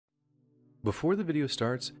Before the video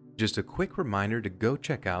starts, just a quick reminder to go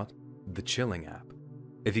check out the Chilling app.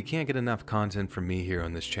 If you can't get enough content from me here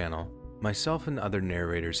on this channel, myself and other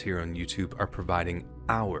narrators here on YouTube are providing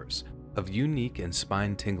hours of unique and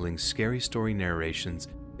spine-tingling scary story narrations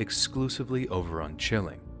exclusively over on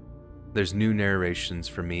Chilling. There's new narrations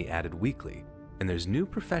from me added weekly, and there's new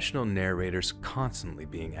professional narrators constantly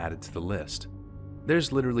being added to the list.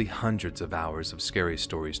 There's literally hundreds of hours of scary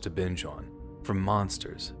stories to binge on, from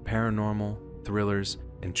monsters, paranormal, thrillers,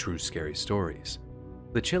 and true scary stories.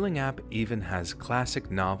 The Chilling app even has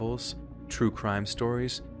classic novels, true crime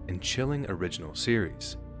stories, and chilling original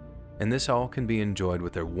series. And this all can be enjoyed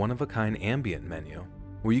with their one-of-a-kind ambient menu,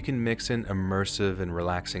 where you can mix in immersive and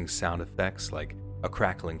relaxing sound effects like a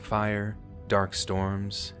crackling fire, dark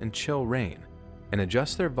storms, and chill rain, and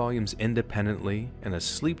adjust their volumes independently and a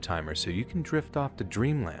sleep timer so you can drift off to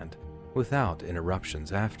dreamland without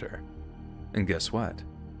interruptions after. And guess what?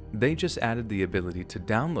 They just added the ability to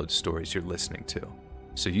download stories you're listening to,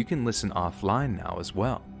 so you can listen offline now as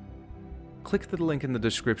well. Click the link in the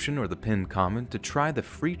description or the pinned comment to try the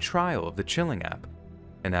free trial of the Chilling app,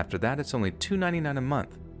 and after that it's only $2.99 a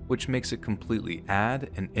month, which makes it completely ad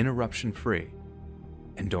and interruption free.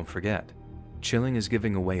 And don't forget, Chilling is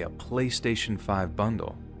giving away a PlayStation 5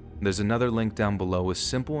 bundle. There's another link down below with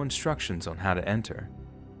simple instructions on how to enter.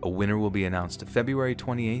 A winner will be announced February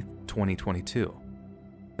 28th, 2022.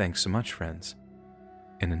 Thanks so much, friends,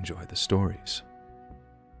 and enjoy the stories.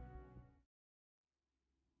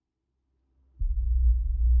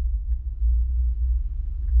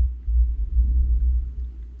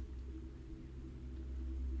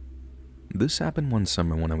 This happened one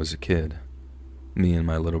summer when I was a kid. Me and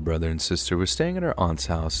my little brother and sister were staying at our aunt's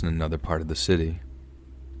house in another part of the city.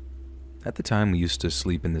 At the time, we used to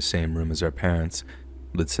sleep in the same room as our parents,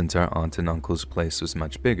 but since our aunt and uncle's place was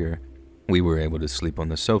much bigger, we were able to sleep on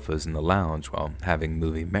the sofas in the lounge while having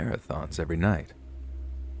movie marathons every night.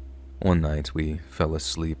 One night, we fell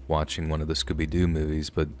asleep watching one of the Scooby-Doo movies,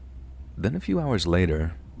 but then a few hours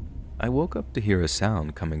later, I woke up to hear a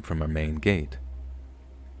sound coming from our main gate.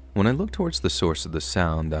 When I looked towards the source of the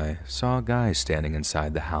sound, I saw a guy standing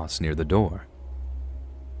inside the house near the door.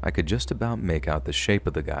 I could just about make out the shape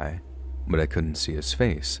of the guy, but I couldn't see his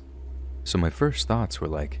face. So my first thoughts were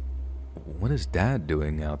like, what is Dad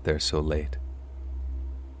doing out there so late?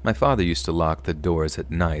 My father used to lock the doors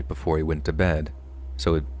at night before he went to bed,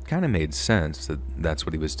 so it kind of made sense that that's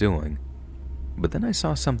what he was doing. But then I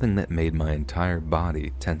saw something that made my entire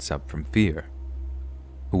body tense up from fear.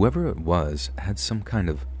 Whoever it was had some kind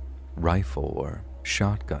of rifle or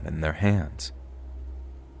shotgun in their hands.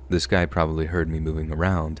 This guy probably heard me moving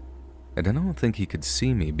around, and I don't think he could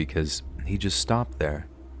see me because he just stopped there,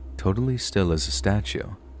 totally still as a statue.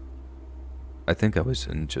 I think I was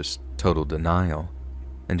in just total denial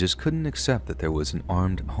and just couldn't accept that there was an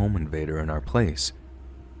armed home invader in our place,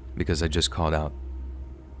 because I just called out,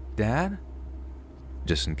 "Dad?"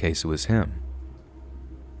 just in case it was him.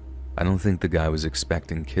 I don't think the guy was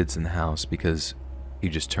expecting kids in the house because he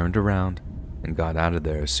just turned around and got out of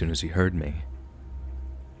there as soon as he heard me.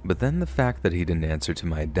 But then the fact that he didn't answer to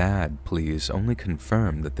my "Dad, please" only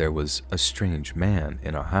confirmed that there was a strange man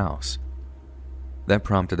in our house. That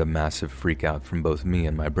prompted a massive freak out from both me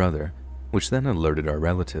and my brother, which then alerted our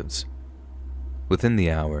relatives. Within the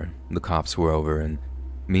hour, the cops were over and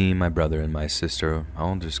me, my brother, and my sister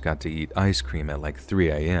all just got to eat ice cream at like 3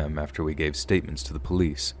 a.m. after we gave statements to the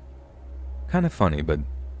police. Kind of funny, but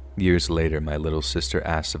years later my little sister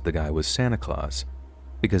asked if the guy was Santa Claus,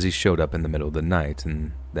 because he showed up in the middle of the night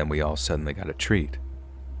and then we all suddenly got a treat.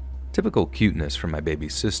 Typical cuteness from my baby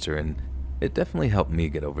sister, and it definitely helped me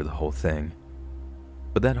get over the whole thing.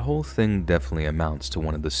 But that whole thing definitely amounts to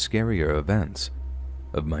one of the scarier events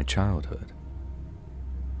of my childhood.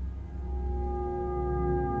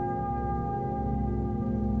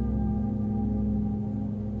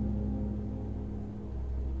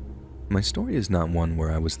 My story is not one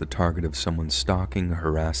where I was the target of someone's stalking or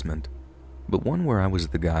harassment, but one where I was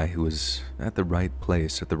the guy who was at the right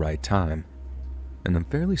place at the right time, and I'm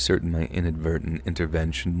fairly certain my inadvertent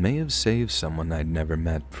intervention may have saved someone I'd never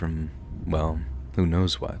met from, well, who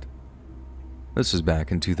knows what. This was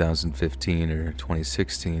back in 2015 or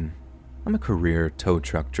 2016. I'm a career tow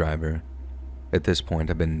truck driver. At this point,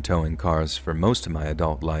 I've been towing cars for most of my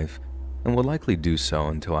adult life, and will likely do so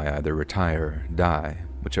until I either retire or die,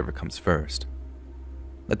 whichever comes first.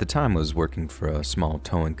 At the time, I was working for a small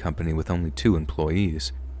towing company with only 2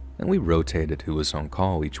 employees, and we rotated who was on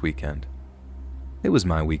call each weekend. It was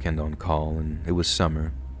my weekend on call, and it was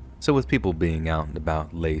summer, so with people being out and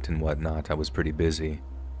about late and whatnot, I was pretty busy,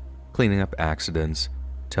 cleaning up accidents,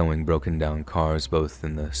 towing broken down cars both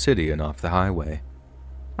in the city and off the highway.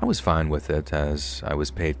 I was fine with it as I was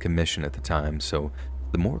paid commission at the time, so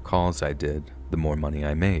the more calls I did, the more money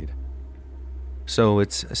I made. So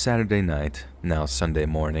it's Saturday night, now Sunday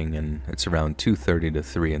morning, and it's around 2:30 to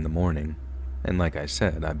 3 in the morning, and like I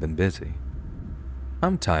said, I've been busy.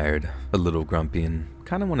 I'm tired, a little grumpy, and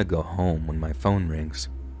kind of want to go home when my phone rings.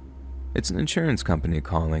 It's an insurance company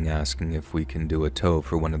calling asking if we can do a tow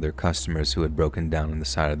for one of their customers who had broken down on the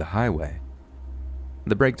side of the highway.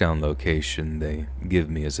 The breakdown location they give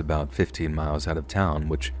me is about 15 miles out of town,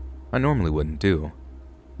 which I normally wouldn't do,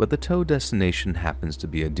 but the tow destination happens to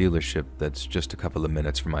be a dealership that's just a couple of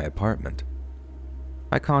minutes from my apartment.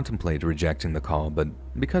 I contemplate rejecting the call, but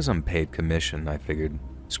because I'm paid commission, I figured,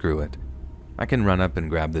 screw it. I can run up and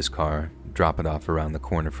grab this car, drop it off around the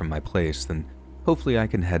corner from my place, then hopefully I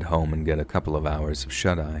can head home and get a couple of hours of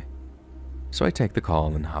shut-eye. So I take the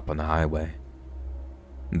call and hop on the highway.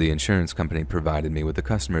 The insurance company provided me with the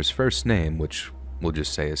customer's first name, which we'll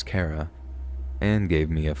just say is Kara, and gave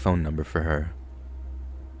me a phone number for her.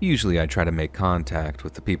 Usually I try to make contact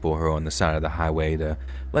with the people who are on the side of the highway to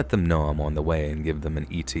let them know I'm on the way and give them an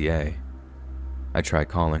ETA. I try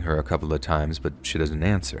calling her a couple of times, but she doesn't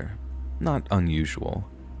answer. Not unusual.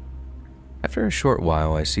 After a short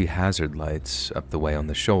while, I see hazard lights up the way on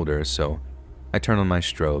the shoulder, so I turn on my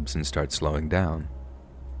strobes and start slowing down.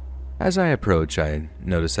 As I approach, I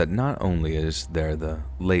notice that not only is there the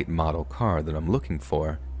late model car that I'm looking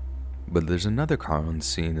for, but there's another car on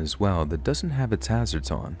scene as well that doesn't have its hazards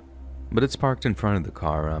on, but it's parked in front of the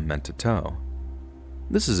car I'm meant to tow.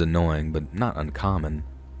 This is annoying, but not uncommon,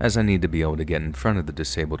 as I need to be able to get in front of the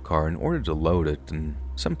disabled car in order to load it, and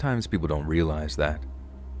sometimes people don't realize that.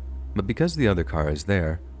 But because the other car is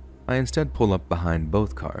there, I instead pull up behind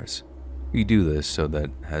both cars. You do this so that,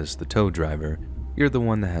 as the tow driver, you're the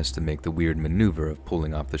one that has to make the weird maneuver of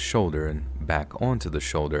pulling off the shoulder and back onto the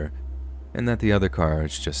shoulder, and that the other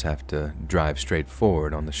cars just have to drive straight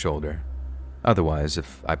forward on the shoulder. Otherwise,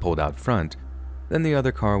 if I pulled out front, then the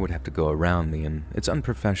other car would have to go around me, and it's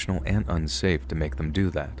unprofessional and unsafe to make them do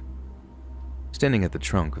that. Standing at the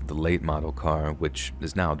trunk of the late model car, which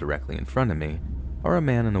is now directly in front of me, are a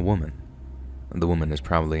man and a woman. The woman is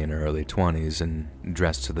probably in her early 20s and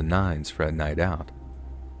dressed to the nines for a night out.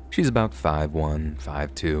 She's about 5'1",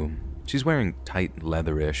 5'2". She's wearing tight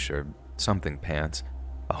leatherish or something pants,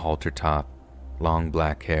 a halter top, long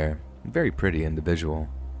black hair, very pretty individual.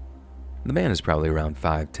 The man is probably around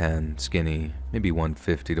 5'10", skinny, maybe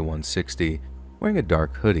 150 to 160, wearing a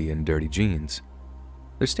dark hoodie and dirty jeans.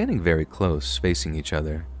 They're standing very close, facing each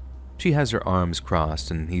other. She has her arms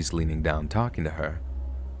crossed and he's leaning down talking to her.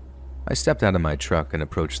 I stepped out of my truck and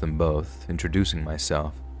approached them both, introducing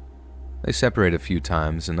myself. They separate a few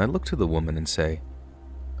times and I look to the woman and say,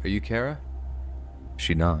 "Are you Kara?"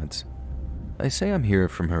 She nods. I say I'm here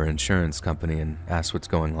from her insurance company and ask what's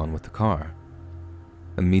going on with the car.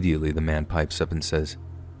 Immediately, the man pipes up and says,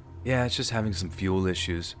 "Yeah, it's just having some fuel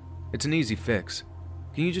issues. It's an easy fix.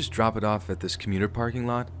 Can you just drop it off at this commuter parking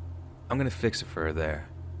lot? I'm gonna fix it for her there."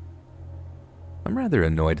 I'm rather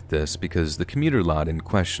annoyed at this because the commuter lot in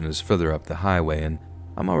question is further up the highway and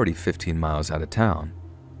I'm already 15 miles out of town.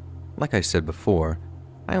 Like I said before,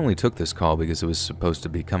 I only took this call because it was supposed to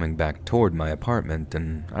be coming back toward my apartment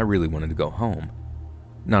and I really wanted to go home.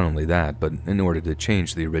 Not only that, but in order to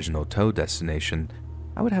change the original tow destination,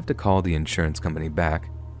 I would have to call the insurance company back,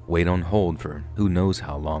 wait on hold for who knows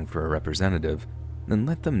how long for a representative, then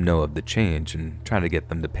let them know of the change and try to get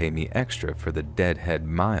them to pay me extra for the deadhead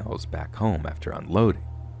miles back home after unloading.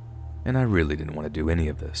 And I really didn't want to do any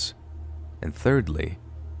of this. And thirdly,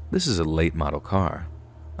 this is a late model car.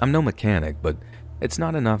 I'm no mechanic, but it's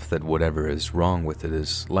not enough that whatever is wrong with it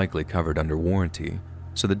is likely covered under warranty,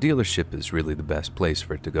 so the dealership is really the best place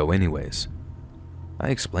for it to go anyways. I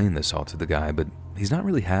explain this all to the guy, but he's not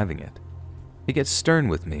really having it. He gets stern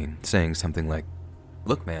with me, saying something like,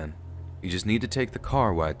 "Look man, you just need to take the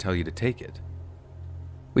car where I tell you to take it."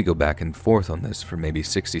 We go back and forth on this for maybe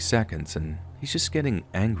 60 seconds, and he's just getting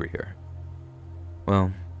angrier.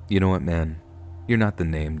 Well, you know what man, you're not the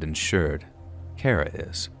named insured. Kara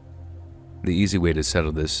is. The easy way to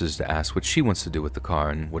settle this is to ask what she wants to do with the car,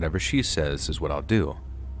 and whatever she says is what I'll do.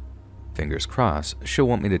 Fingers crossed, she'll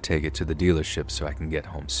want me to take it to the dealership so I can get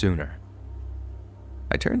home sooner.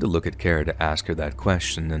 I turn to look at Kara to ask her that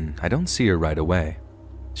question, and I don't see her right away.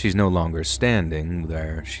 She's no longer standing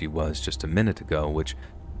where she was just a minute ago, which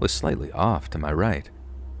was slightly off to my right.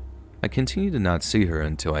 I continue to not see her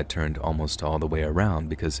until I turned almost all the way around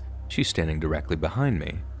because she's standing directly behind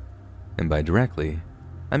me. And by directly,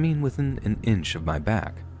 I mean within an inch of my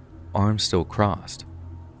back, arms still crossed.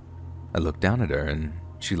 I look down at her and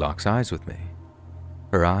she locks eyes with me.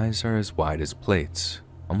 Her eyes are as wide as plates,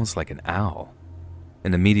 almost like an owl,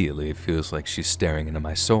 and immediately it feels like she's staring into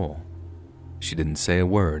my soul. She didn't say a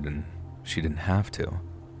word, and she didn't have to.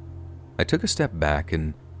 I took a step back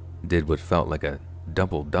and did what felt like a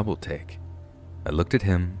double take. I looked at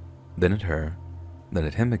him, then at her, then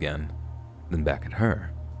at him again, then back at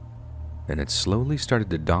her. And it slowly started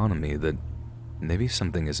to dawn on me that maybe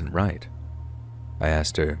something isn't right. I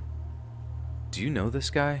asked her, "Do you know this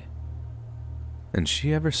guy?" And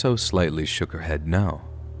she ever so slightly shook her head no.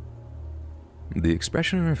 The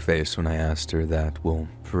expression on her face when I asked her that will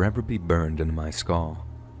forever be burned into my skull.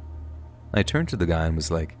 I turned to the guy and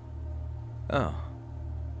was like, "Oh,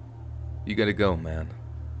 you gotta go, man."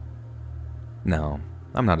 Now,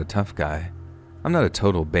 I'm not a tough guy. I'm not a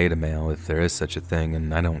total beta male if there is such a thing,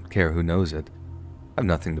 and I don't care who knows it. I've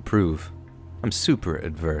nothing to prove. I'm super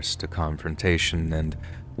adverse to confrontation and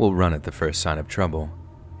will run at the first sign of trouble.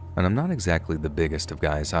 And I'm not exactly the biggest of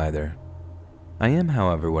guys either. I am,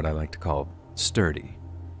 however, what I like to call sturdy.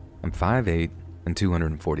 I'm 5'8" and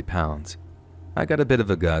 240 pounds. I got a bit of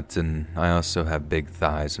a gut, and I also have big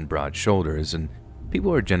thighs and broad shoulders, and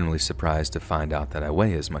people are generally surprised to find out that I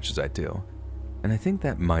weigh as much as I do. And I think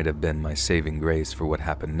that might have been my saving grace for what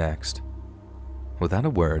happened next. Without a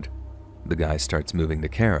word, the guy starts moving to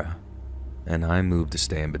Kara, and I move to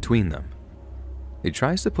stay in between them. He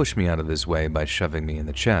tries to push me out of his way by shoving me in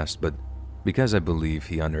the chest, but because I believe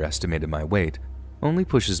he underestimated my weight, only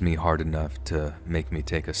pushes me hard enough to make me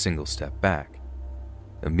take a single step back.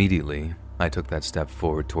 Immediately, I took that step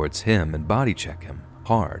forward towards him and body check him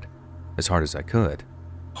hard as I could,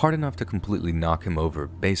 hard enough to completely knock him over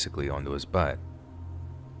basically onto his butt.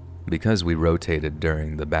 Because we rotated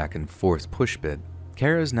during the back and forth push bit,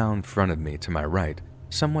 Kara is now in front of me to my right,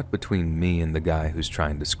 somewhat between me and the guy who's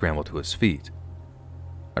trying to scramble to his feet.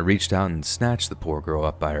 I reached out and snatched the poor girl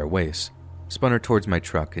up by her waist, spun her towards my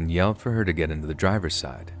truck and yelled for her to get into the driver's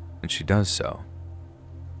side, and she does so.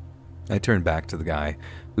 I turn back to the guy,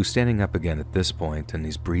 who's standing up again at this point, and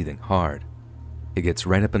he's breathing hard. He gets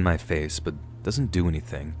right up in my face, but doesn't do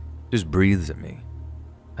anything, just breathes at me.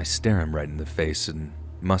 I stare him right in the face and,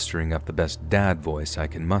 mustering up the best dad voice I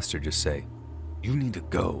can muster, just say, "You need to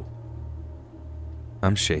go."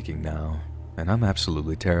 I'm shaking now, and I'm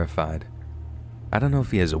absolutely terrified. I don't know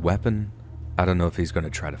if he has a weapon, I don't know if he's going to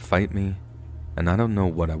try to fight me, and I don't know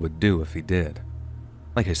what I would do if he did.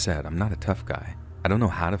 Like I said, I'm not a tough guy. I don't know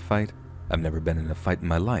how to fight. I've never been in a fight in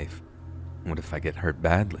my life. What if I get hurt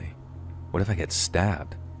badly? What if I get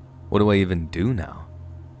stabbed? What do I even do now?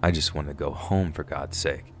 I just want to go home, for God's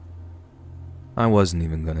sake. I wasn't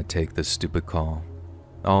even going to take this stupid call.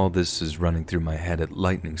 All this is running through my head at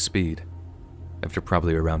lightning speed. After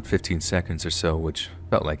probably around 15 seconds or so, which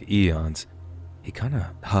felt like eons, he kind of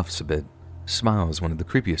huffs a bit, smiles one of the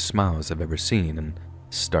creepiest smiles I've ever seen, and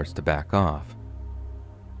starts to back off.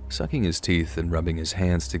 Sucking his teeth and rubbing his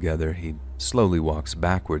hands together, he slowly walks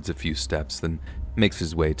backwards a few steps, then makes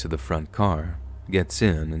his way to the front car, gets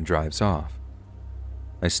in, and drives off.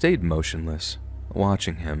 I stayed motionless,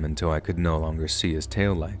 watching him until I could no longer see his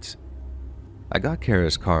taillights. I got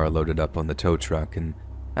Kara's car loaded up on the tow truck, and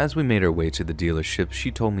as we made our way to the dealership,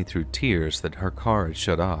 she told me through tears that her car had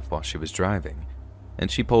shut off while she was driving,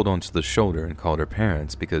 and she pulled onto the shoulder and called her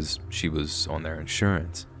parents because she was on their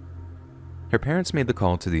insurance. Her parents made the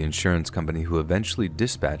call to the insurance company, who eventually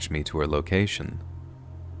dispatched me to her location.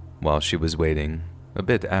 While she was waiting, a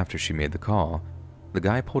bit after she made the call, the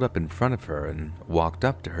guy pulled up in front of her and walked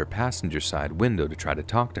up to her passenger side window to try to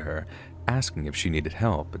talk to her, asking if she needed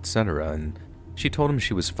help, etc., and she told him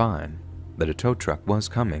she was fine, that a tow truck was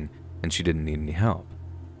coming, and she didn't need any help.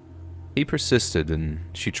 He persisted, and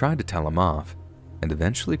she tried to tell him off, and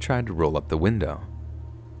eventually tried to roll up the window.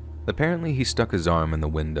 Apparently, he stuck his arm in the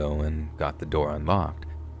window and got the door unlocked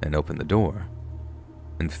and opened the door.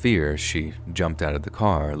 In fear, she jumped out of the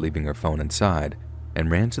car, leaving her phone inside,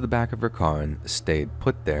 and ran to the back of her car and stayed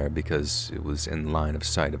put there because it was in line of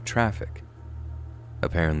sight of traffic.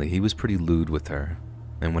 Apparently, he was pretty lewd with her,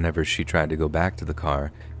 and whenever she tried to go back to the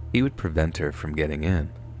car, he would prevent her from getting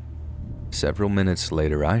in. Several minutes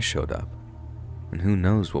later, I showed up, and who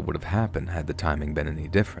knows what would have happened had the timing been any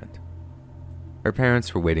different. Her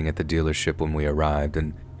parents were waiting at the dealership when we arrived,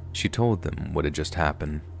 and she told them what had just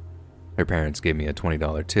happened. Her parents gave me a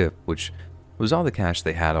 $20 tip, which was all the cash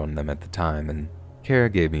they had on them at the time, and Kara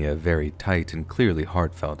gave me a very tight and clearly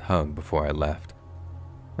heartfelt hug before I left.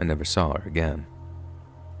 I never saw her again.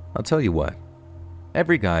 I'll tell you what,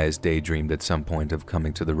 every guy has daydreamed at some point of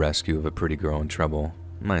coming to the rescue of a pretty girl in trouble,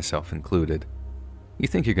 myself included. You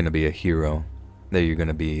think you're going to be a hero, that you're going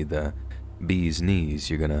to be the bee's knees,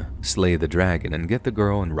 you're gonna slay the dragon and get the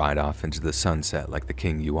girl and ride off into the sunset like the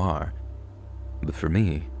king you are. But for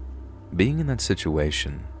me, being in that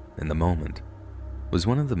situation, in the moment, was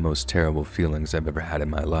one of the most terrible feelings I've ever had in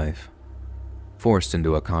my life. Forced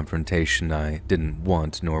into a confrontation I didn't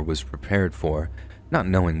want nor was prepared for, not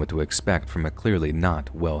knowing what to expect from a clearly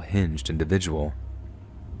not well-hinged individual.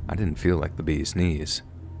 I didn't feel like the bee's knees,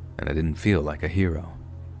 and I didn't feel like a hero.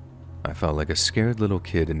 I felt like a scared little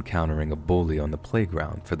kid encountering a bully on the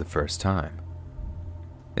playground for the first time.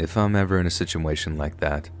 If I'm ever in a situation like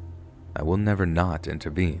that, I will never not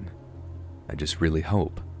intervene. I just really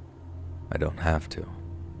hope I don't have to.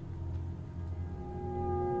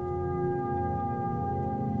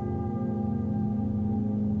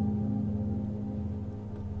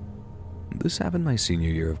 This happened my senior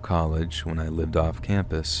year of college when I lived off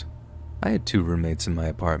campus. I had 2 roommates in my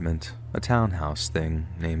apartment, a townhouse thing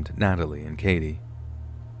named Natalie and Katie.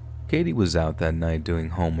 Katie was out that night doing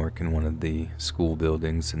homework in one of the school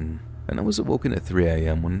buildings, and I was awoken at 3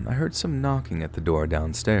 a.m. when I heard some knocking at the door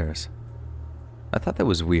downstairs. I thought that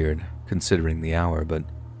was weird, considering the hour, but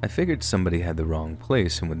I figured somebody had the wrong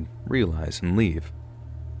place and would realize and leave.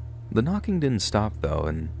 The knocking didn't stop though,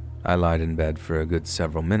 and I lied in bed for a good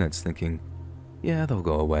several minutes thinking, yeah, they'll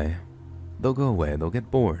go away. They'll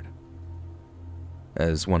get bored.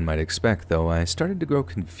 As one might expect though, I started to grow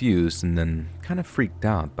confused and then kind of freaked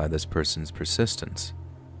out by this person's persistence.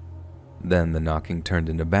 Then the knocking turned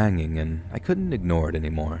into banging and I couldn't ignore it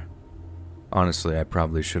anymore. Honestly, I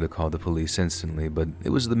probably should have called the police instantly, but it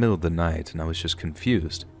was the middle of the night and I was just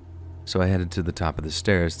confused. So I headed to the top of the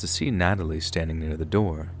stairs to see Natalie standing near the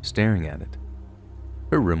door, staring at it.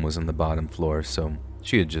 Her room was on the bottom floor, so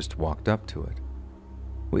she had just walked up to it.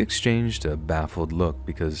 We exchanged a baffled look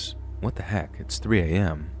because, what the heck, it's 3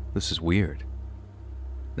 a.m. This is weird.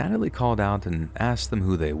 Natalie called out and asked them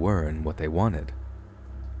who they were and what they wanted.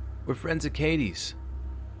 "We're friends of Katie's,"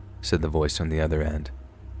 said the voice on the other end,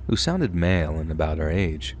 who sounded male and about our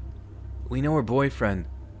age. "We know her boyfriend,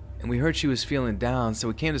 and we heard she was feeling down, so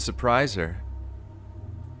we came to surprise her."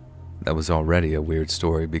 That was already a weird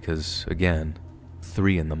story because, again,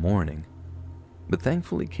 3 in the morning. But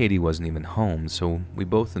thankfully Katie wasn't even home, so we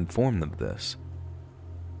both informed them of this.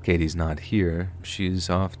 Katie's not here, she's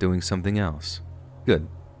off doing something else. Good,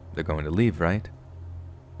 they're going to leave, right?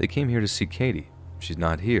 They came here to see Katie. She's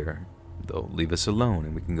not here. They'll leave us alone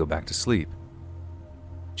and we can go back to sleep.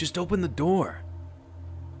 "Just open the door."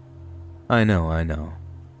 I know.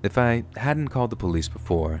 If I hadn't called the police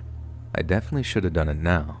before, I definitely should have done it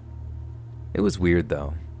now. It was weird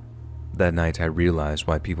though. That night I realized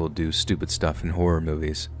why people do stupid stuff in horror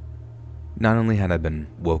movies. Not only had I been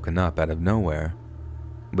woken up out of nowhere,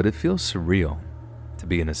 but it feels surreal to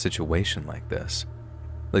be in a situation like this.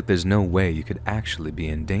 Like there's no way you could actually be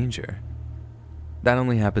in danger. That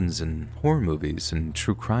only happens in horror movies and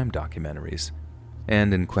true crime documentaries,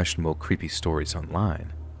 and in questionable creepy stories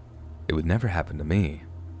online. It would never happen to me.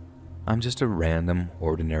 I'm just a random,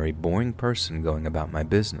 ordinary, boring person going about my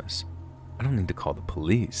business. I don't need to call the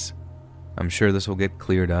police. I'm sure this will get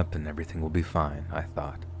cleared up and everything will be fine, I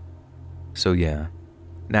thought. So yeah,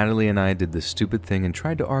 Natalie and I did this stupid thing and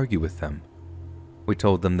tried to argue with them. We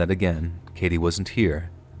told them that again, Katie wasn't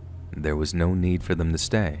here, and there was no need for them to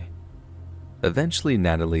stay. Eventually,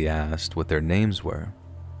 Natalie asked what their names were.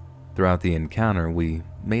 Throughout the encounter, we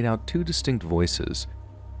made out 2 distinct voices,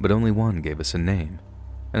 but only one gave us a name,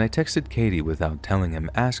 and I texted Katie without telling him,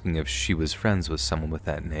 asking if she was friends with someone with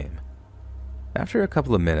that name. After a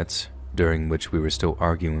couple of minutes, during which we were still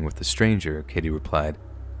arguing with the stranger, Katie replied,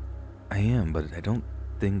 "I am, but I don't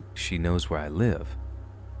think she knows where I live."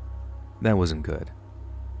 That wasn't good.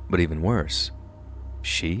 But even worse,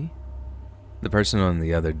 she? The person on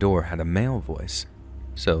the other door had a male voice,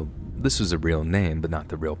 so this was a real name but not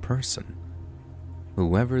the real person.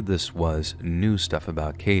 Whoever this was knew stuff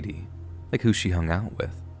about Katie, like who she hung out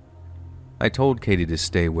with. I told Katie to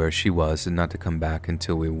stay where she was and not to come back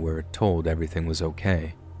until we were told everything was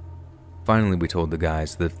okay. Finally, we told the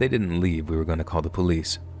guys that if they didn't leave, we were going to call the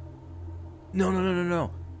police.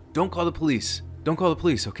 No. Don't call the police. Don't call the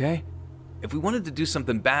police, okay? If we wanted to do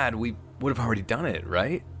something bad, we would have already done it,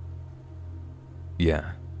 right?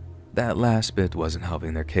 Yeah, that last bit wasn't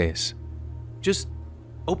helping their case. Just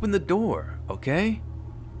open the door, okay?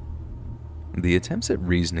 The attempts at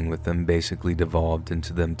reasoning with them basically devolved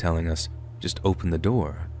into them telling us, just open the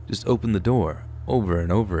door, over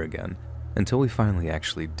and over again, until we finally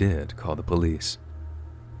actually did call the police.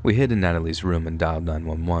 We hid in Natalie's room and dialed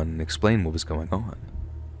 911 and explained what was going on.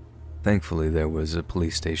 Thankfully, there was a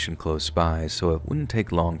police station close by, so it wouldn't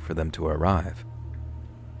take long for them to arrive.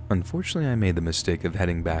 Unfortunately, I made the mistake of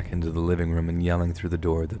heading back into the living room and yelling through the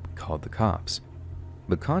door that we called the cops.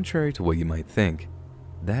 But contrary to what you might think,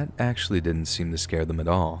 that actually didn't seem to scare them at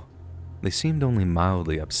all. They seemed only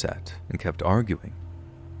mildly upset and kept arguing.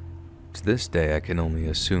 To this day, I can only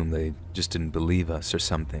assume they just didn't believe us or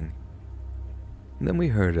something. And then we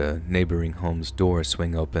heard a neighboring home's door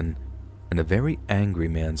swing open and a very angry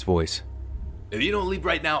man's voice. "If you don't leave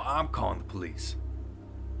right now, I'm calling the police."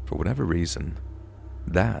 For whatever reason,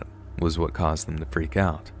 that was what caused them to freak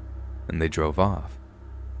out, and they drove off.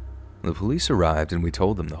 The police arrived and we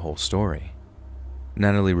told them the whole story.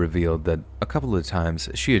 Natalie revealed that a couple of times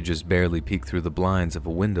she had just barely peeked through the blinds of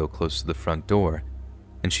a window close to the front door,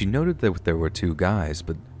 and she noted that there were two guys,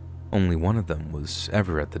 but only one of them was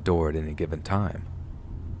ever at the door at any given time.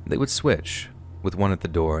 They would switch, with one at the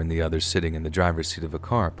door and the other sitting in the driver's seat of a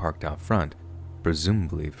car parked out front,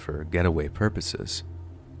 presumably for getaway purposes.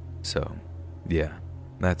 So, yeah,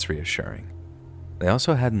 that's reassuring. They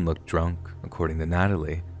also hadn't looked drunk, according to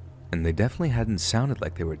Natalie, and they definitely hadn't sounded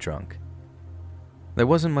like they were drunk. There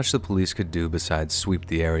wasn't much the police could do besides sweep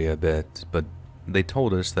the area a bit, but they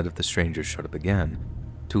told us that if the strangers showed up again,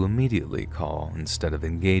 to immediately call instead of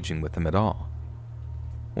engaging with them at all.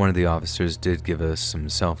 One of the officers did give us some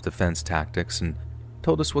self-defense tactics and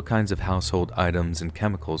told us what kinds of household items and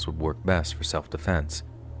chemicals would work best for self-defense.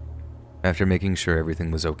 After making sure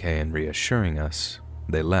everything was okay and reassuring us,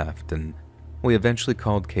 they left, and we eventually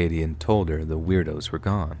called Katie and told her the weirdos were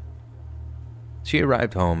gone. She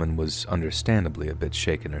arrived home and was understandably a bit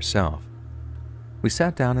shaken herself. We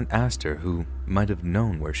sat down and asked her who might have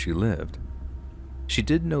known where she lived. She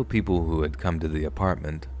did know people who had come to the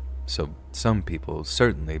apartment, so some people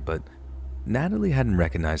certainly, but Natalie hadn't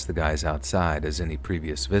recognized the guys outside as any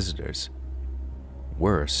previous visitors.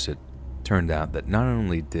 Worse, it turned out that not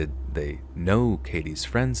only did they know Katie's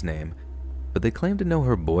friend's name, but they claimed to know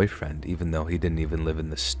her boyfriend even though he didn't even live in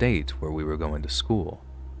the state where we were going to school.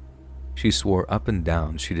 She swore up and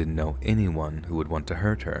down she didn't know anyone who would want to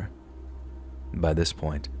hurt her. By this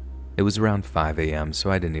point, it was around 5 a.m.,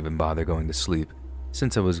 so I didn't even bother going to sleep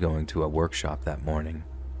since I was going to a workshop that morning.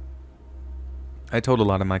 I told a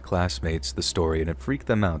lot of my classmates the story and it freaked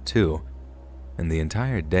them out too, and the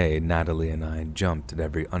entire day Natalie and I jumped at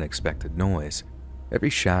every unexpected noise, every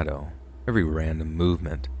shadow, every random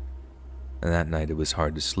movement. And that night it was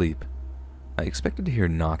hard to sleep. I expected to hear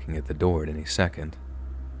knocking at the door at any second.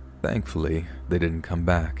 Thankfully, they didn't come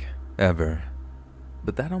back, ever.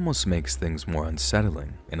 But that almost makes things more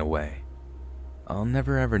unsettling, in a way. I'll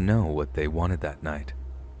never ever know what they wanted that night.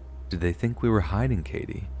 Did they think we were hiding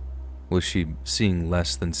Katie? Was she seeing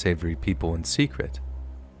less than savory people in secret?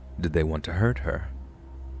 Did they want to hurt her?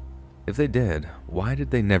 If they did, why did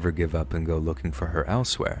they never give up and go looking for her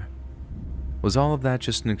elsewhere? Was all of that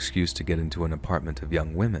just an excuse to get into an apartment of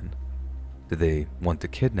young women? Did they want to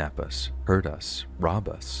kidnap us, hurt us, rob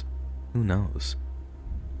us? Who knows?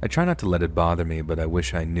 I try not to let it bother me, but I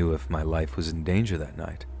wish I knew if my life was in danger that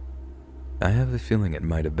night. I have a feeling it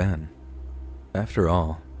might have been. After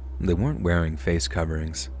all, they weren't wearing face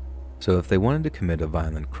coverings, so if they wanted to commit a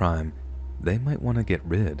violent crime, they might want to get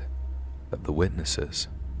rid of the witnesses.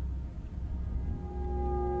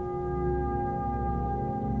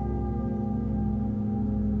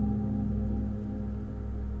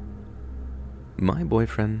 My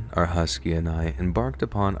boyfriend, our husky, and I embarked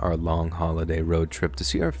upon our long holiday road trip to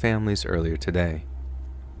see our families earlier today.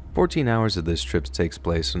 14 hours of this trip takes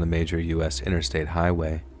place on a major U.S. interstate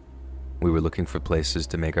highway. We were looking for places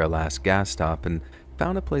to make our last gas stop and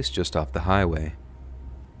found a place just off the highway.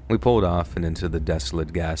 We pulled off and into the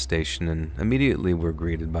desolate gas station and immediately were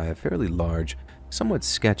greeted by a fairly large, somewhat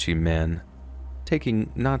sketchy man,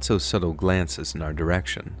 taking not-so-subtle glances in our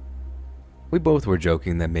direction. We both were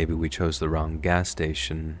joking that maybe we chose the wrong gas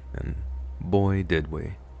station, and boy did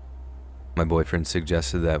we. My boyfriend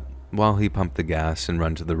suggested that while he pumped the gas and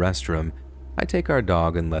run to the restroom, I take our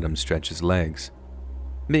dog and let him stretch his legs.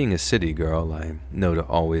 Being a city girl, I know to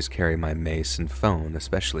always carry my mace and phone,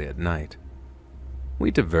 especially at night.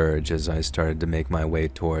 We diverge as I started to make my way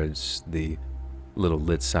towards the little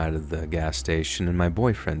lit side of the gas station and my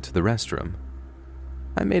boyfriend to the restroom.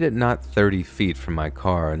 I made it not 30 feet from my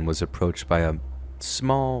car and was approached by a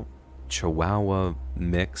small Chihuahua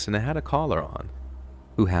mix and it had a collar on,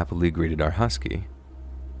 who happily greeted our husky.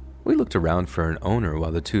 We looked around for an owner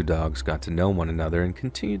while the two dogs got to know one another and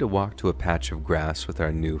continued to walk to a patch of grass with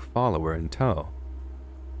our new follower in tow.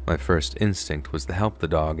 My first instinct was to help the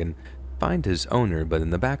dog and find his owner, but in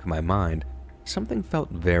the back of my mind, something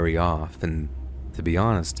felt very off, and to be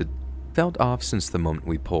honest, it felt off since the moment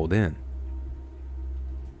we pulled in.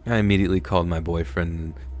 I immediately called my boyfriend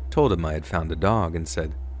and told him I had found a dog and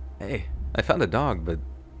said, "Hey, I found a dog, but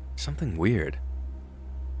something weird."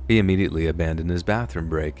 He immediately abandoned his bathroom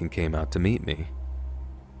break and came out to meet me.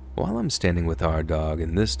 While I'm standing with our dog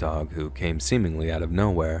and this dog, who came seemingly out of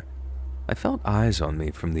nowhere, I felt eyes on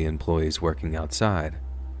me from the employees working outside.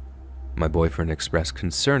 My boyfriend expressed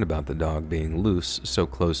concern about the dog being loose so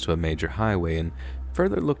close to a major highway and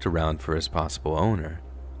further looked around for his possible owner.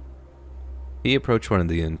 He approached one of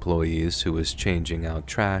the employees who was changing out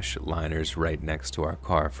trash liners right next to our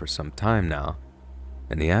car for some time now,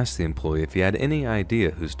 and he asked the employee if he had any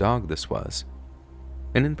idea whose dog this was.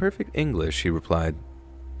 And in perfect English, he replied,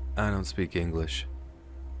 "I don't speak English,"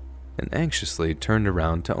 and anxiously turned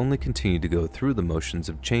around to only continue to go through the motions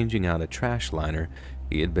of changing out a trash liner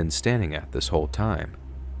he had been standing at this whole time.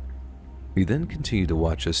 He then continued to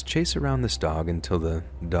watch us chase around this dog until the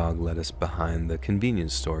dog led us behind the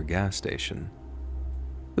convenience store gas station.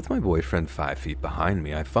 With my boyfriend 5 feet behind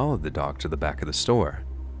me, I followed the dog to the back of the store.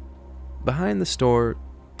 Behind the store,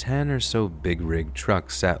 10 or so big rig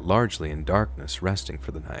trucks sat largely in darkness, resting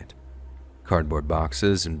for the night. Cardboard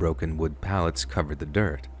boxes and broken wood pallets covered the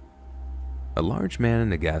dirt. A large man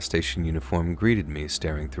in a gas station uniform greeted me,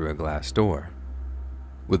 staring through a glass door.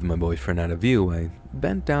 With my boyfriend out of view, I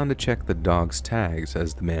bent down to check the dog's tags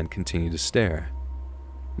as the man continued to stare.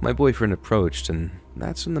 My boyfriend approached, and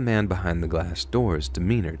that's when the man behind the glass door's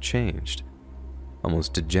demeanor changed.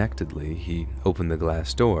 Almost dejectedly, he opened the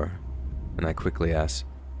glass door, and I quickly asked,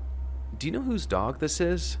 "Do you know whose dog this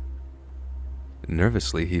is?"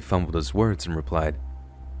 Nervously, he fumbled his words and replied,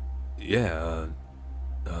 Yeah,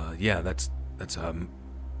 that's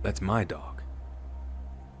my dog."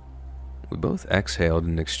 We both exhaled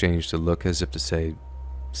and exchanged a look as if to say,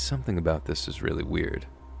 something about this is really weird.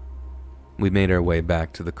 We made our way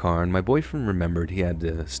back to the car, and my boyfriend remembered he had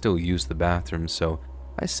to still use the bathroom, so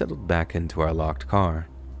I settled back into our locked car.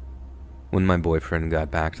 When my boyfriend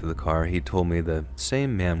got back to the car, he told me the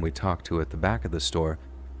same man we talked to at the back of the store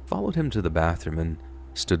followed him to the bathroom and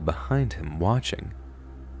stood behind him watching.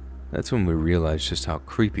 That's when we realized just how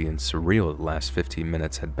creepy and surreal the last 15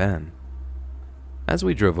 minutes had been. As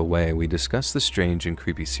we drove away, we discussed the strange and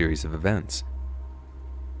creepy series of events.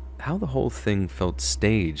 How the whole thing felt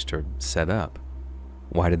staged or set up.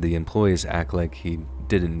 Why did the employees act like he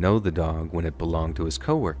didn't know the dog when it belonged to his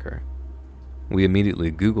coworker? We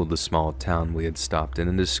immediately Googled the small town we had stopped in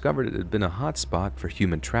and discovered it had been a hotspot for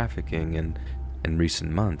human trafficking, and in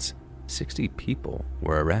recent months, 60 people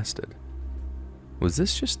were arrested. Was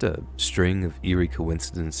this just a string of eerie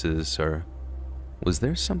coincidences, or was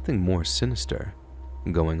there something more sinister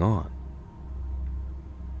going on?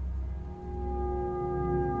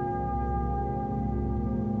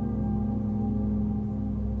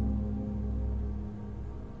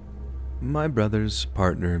 My brother's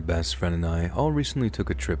partner, best friend, and I all recently took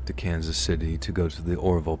a trip to Kansas City to go to the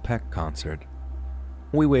Orville Peck concert.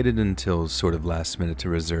 We waited until sort of last minute to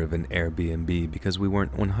reserve an Airbnb because we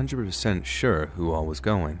weren't 100% sure who all was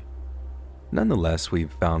going. Nonetheless, we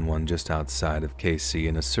found one just outside of KC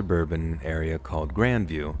in a suburban area called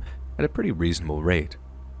Grandview at a pretty reasonable rate.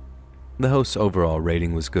 The host's overall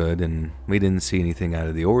rating was good, and we didn't see anything out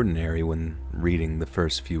of the ordinary when reading the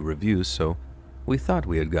first few reviews, so we thought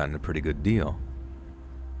we had gotten a pretty good deal.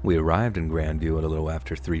 We arrived in Grandview at a little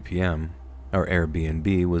after 3 p.m. Our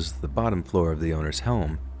Airbnb was the bottom floor of the owner's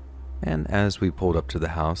home, and as we pulled up to the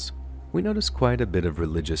house, we noticed quite a bit of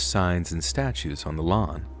religious signs and statues on the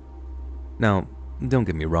lawn. Now, don't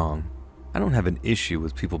get me wrong, I don't have an issue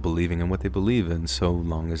with people believing in what they believe in so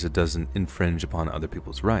long as it doesn't infringe upon other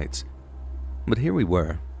people's rights. But here we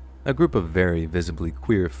were, a group of very visibly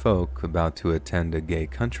queer folk about to attend a gay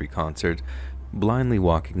country concert, blindly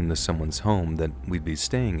walking into someone's home that we'd be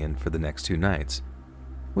staying in for the next 2 nights.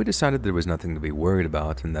 We decided there was nothing to be worried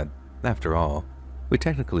about, and that, after all, we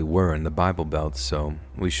technically were in the Bible Belt, so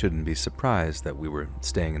we shouldn't be surprised that we were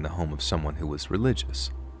staying in the home of someone who was religious.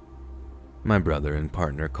 My brother and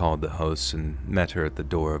partner called the hosts and met her at the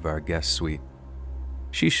door of our guest suite.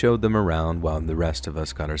 She showed them around while the rest of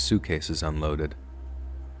us got our suitcases unloaded.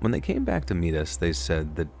 When they came back to meet us, they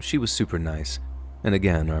said that she was super nice, and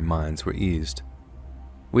again our minds were eased.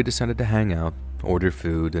 We decided to hang out, order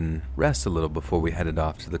food, and rest a little before we headed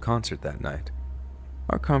off to the concert that night.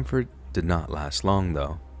 Our comfort did not last long,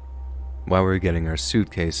 though. While we were getting our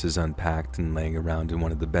suitcases unpacked and laying around in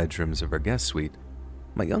one of the bedrooms of our guest suite,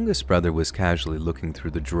 my youngest brother was casually looking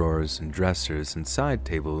through the drawers and dressers and side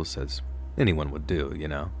tables, as anyone would do, you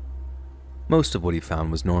know. Most of what he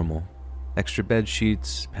found was normal. Extra bed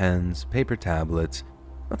sheets, pens, paper tablets,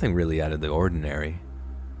 nothing really out of the ordinary.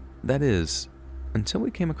 That is, until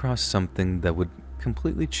we came across something that would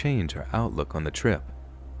completely change our outlook on the trip.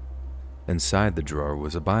 Inside the drawer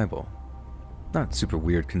was a Bible. Not super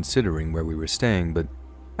weird considering where we were staying, but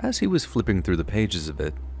as he was flipping through the pages of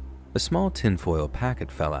it, a small tinfoil packet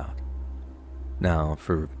fell out. Now,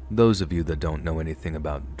 for those of you that don't know anything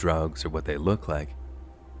about drugs or what they look like,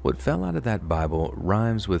 what fell out of that Bible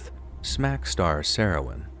rhymes with smack star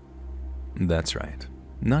Sarowin. That's right.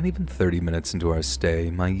 Not even 30 minutes into our stay,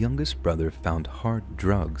 my youngest brother found hard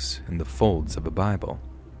drugs in the folds of a Bible.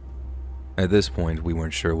 At this point, we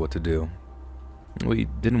weren't sure what to do. We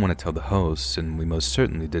didn't want to tell the hosts, and we most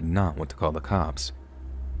certainly did not want to call the cops.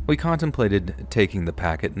 We contemplated taking the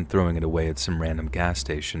packet and throwing it away at some random gas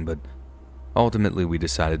station, but ultimately we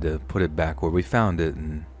decided to put it back where we found it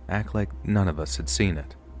and act like none of us had seen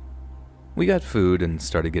it. We got food and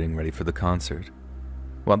started getting ready for the concert.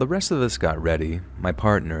 While the rest of us got ready, my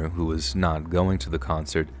partner, who was not going to the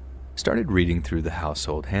concert, started reading through the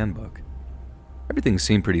household handbook. Everything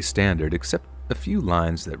seemed pretty standard except a few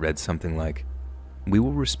lines that read something like, "We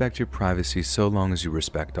will respect your privacy so long as you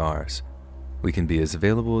respect ours. We can be as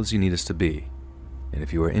available as you need us to be. And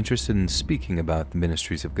if you are interested in speaking about the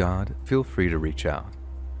ministries of God, feel free to reach out."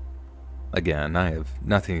 Again, I have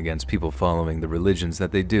nothing against people following the religions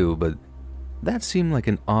that they do, but that seemed like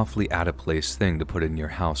an awfully out-of-place thing to put in your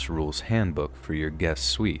house rules handbook for your guest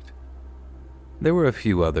suite. There were a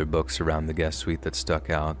few other books around the guest suite that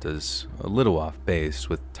stuck out as a little off-base,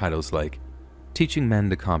 with titles like Teaching Men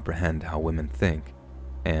to Comprehend How Women Think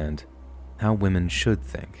and How Women Should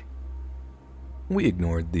Think. We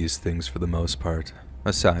ignored these things for the most part,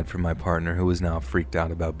 aside from my partner, who was now freaked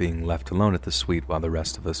out about being left alone at the suite while the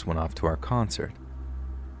rest of us went off to our concert.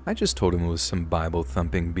 I just told him it was some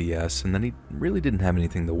Bible-thumping BS and that he really didn't have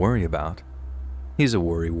anything to worry about. He's a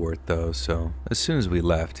worrywart though, so as soon as we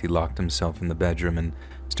left, he locked himself in the bedroom and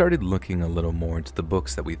started looking a little more into the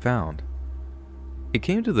books that we found. He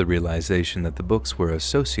came to the realization that the books were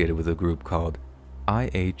associated with a group called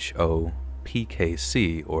IHOPKC,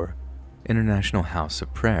 or International House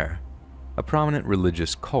of Prayer, a prominent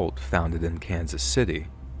religious cult founded in Kansas City,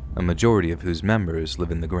 a majority of whose members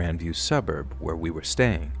live in the Grandview suburb where we were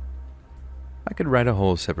staying. I could write a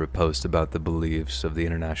whole separate post about the beliefs of the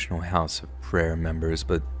International House of Prayer members,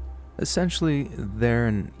 but essentially they're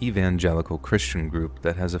an evangelical Christian group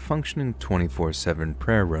that has a functioning 24/7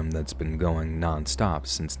 prayer room that's been going non-stop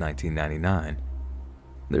since 1999.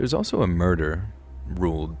 There's also a murder,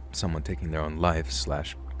 ruled someone taking their own life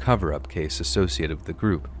 / cover-up case associated with the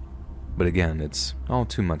group, but again, it's all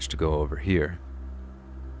too much to go over here.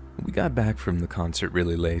 We got back from the concert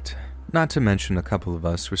really late, not to mention a couple of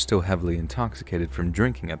us were still heavily intoxicated from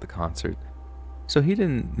drinking at the concert, so he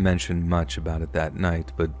didn't mention much about it that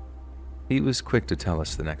night, but he was quick to tell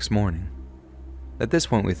us the next morning. At this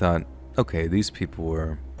point we thought, okay, these people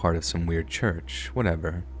were part of some weird church,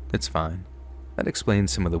 whatever, it's fine. That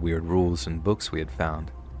explains some of the weird rules and books we had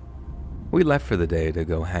found. We left for the day to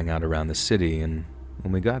go hang out around the city, and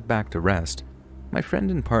when we got back to rest, my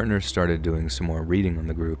friend and partner started doing some more reading on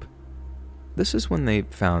the group. This is when they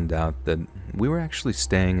found out that we were actually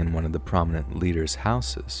staying in one of the prominent leaders'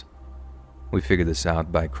 houses. We figured this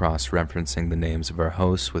out by cross-referencing the names of our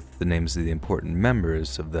hosts with the names of the important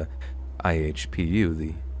members of the IHPU,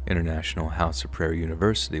 the International House of Prayer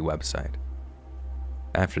University website.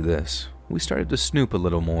 After this, we started to snoop a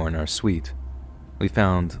little more in our suite. We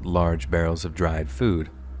found large barrels of dried food,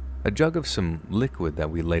 a jug of some liquid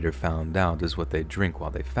that we later found out is what they drink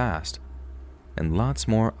while they fast, and lots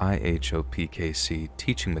more IHOPKC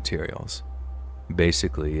teaching materials.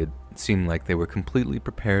 Basically, it seemed like they were completely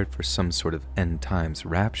prepared for some sort of end times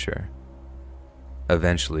rapture.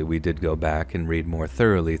 Eventually, we did go back and read more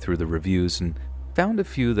thoroughly through the reviews and found a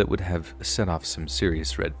few that would have set off some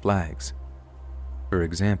serious red flags. For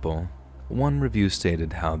example, one review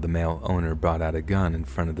stated how the male owner brought out a gun in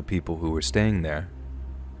front of the people who were staying there.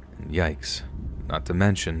 And yikes, not to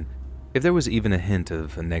mention, if there was even a hint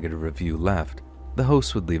of a negative review left, the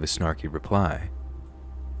host would leave a snarky reply.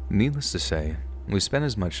 Needless to say, we spent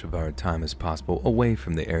as much of our time as possible away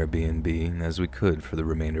from the Airbnb as we could for the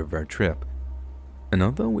remainder of our trip. And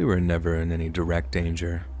although we were never in any direct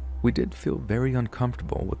danger, we did feel very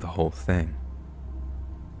uncomfortable with the whole thing.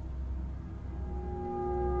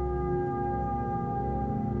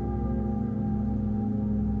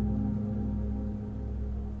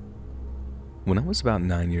 When I was about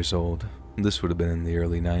 9 years old, this would have been in the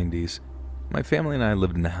early 90s, my family and I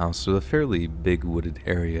lived in a house with a fairly big wooded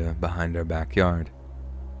area behind our backyard.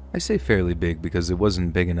 I say fairly big because it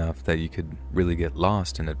wasn't big enough that you could really get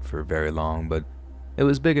lost in it for very long, but it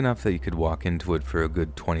was big enough that you could walk into it for a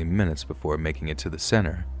good 20 minutes before making it to the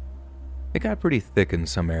center. It got pretty thick in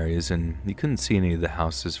some areas and you couldn't see any of the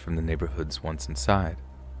houses from the neighborhoods once inside.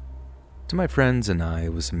 To my friends and I,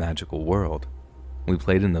 it was a magical world. We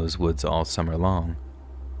played in those woods all summer long.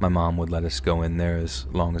 My mom would let us go in there as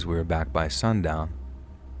long as we were back by sundown.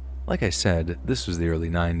 Like I said, this was the early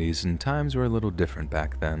 90s and times were a little different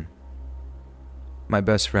back then. My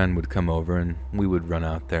best friend would come over and we would run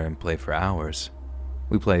out there and play for hours.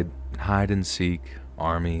 We played hide and seek,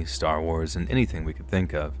 army, Star Wars, and anything we could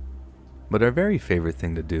think of. But our very favorite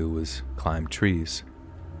thing to do was climb trees.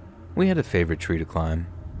 We had a favorite tree to climb.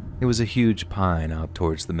 It was a huge pine out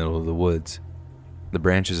towards the middle of the woods. The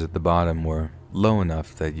branches at the bottom were low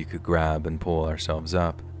enough that you could grab and pull ourselves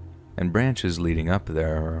up, and branches leading up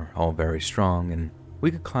there are all very strong, and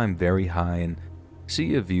we could climb very high and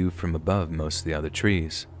see a view from above most of the other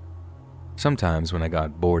trees. Sometimes when I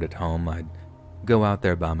got bored at home, I'd go out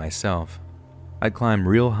there by myself. I'd climb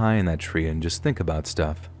real high in that tree and just think about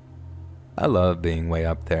stuff. I loved being way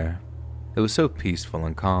up there. It was so peaceful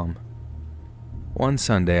and calm. One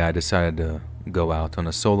Sunday, I decided to go out on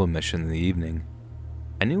a solo mission in the evening.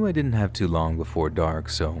 I knew I didn't have too long before dark,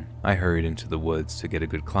 so I hurried into the woods to get a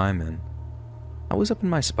good climb in. I was up in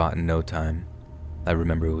my spot in no time. I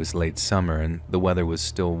remember it was late summer and the weather was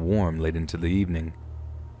still warm late into the evening.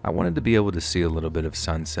 I wanted to be able to see a little bit of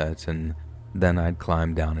sunset, and then I'd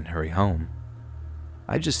climb down and hurry home.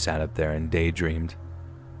 I just sat up there and daydreamed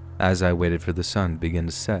as I waited for the sun to begin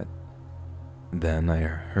to set. Then I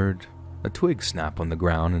heard a twig snap on the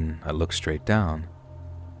ground and I looked straight down,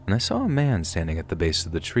 and I saw a man standing at the base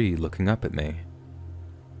of the tree looking up at me.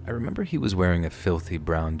 I remember he was wearing a filthy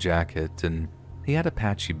brown jacket and he had a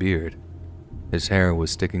patchy beard. His hair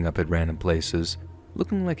was sticking up at random places,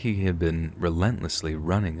 looking like he had been relentlessly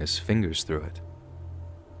running his fingers through it.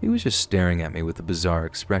 He was just staring at me with a bizarre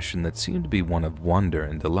expression that seemed to be one of wonder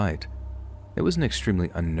and delight. It was an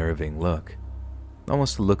extremely unnerving look,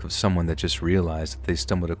 almost the look of someone that just realized that they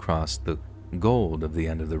stumbled across the gold of the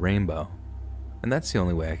end of the rainbow, and that's the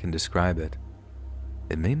only way I can describe it.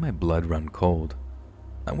 It made my blood run cold.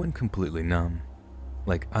 I went completely numb,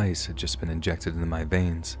 like ice had just been injected into my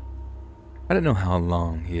veins. I didn't know how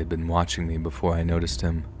long he had been watching me before I noticed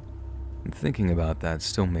him, and thinking about that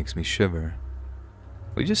still makes me shiver.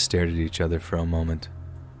 We just stared at each other for a moment.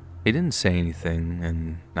 He didn't say anything,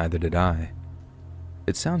 and neither did I.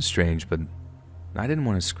 It sounds strange, but I didn't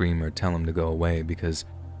want to scream or tell him to go away because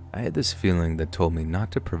I had this feeling that told me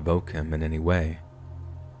not to provoke him in any way.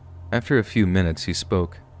 After a few minutes, he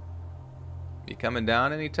spoke. "You coming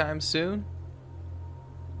down anytime soon?"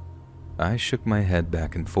 I shook my head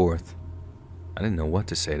back and forth. I didn't know what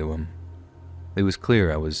to say to him. It was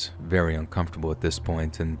clear I was very uncomfortable at this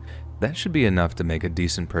point, and that should be enough to make a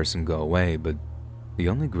decent person go away, but he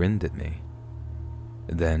only grinned at me.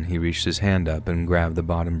 Then he reached his hand up and grabbed the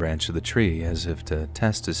bottom branch of the tree as if to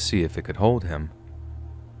test to see if it could hold him.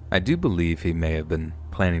 I do believe he may have been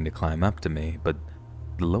planning to climb up to me, but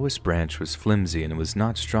the lowest branch was flimsy and it was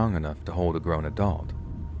not strong enough to hold a grown adult.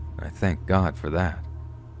 I thank God for that.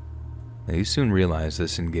 He soon realized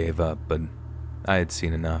this and gave up, but I had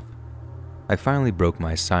seen enough. I finally broke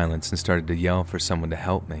my silence and started to yell for someone to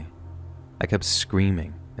help me. I kept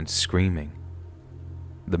screaming and screaming.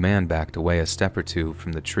 The man backed away a step or two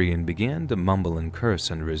from the tree and began to mumble and curse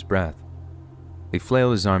under his breath. He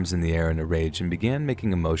flailed his arms in the air in a rage and began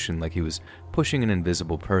making a motion like he was pushing an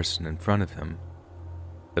invisible person in front of him.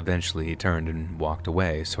 Eventually he turned and walked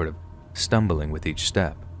away, sort of stumbling with each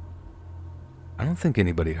step. I don't think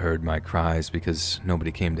anybody heard my cries because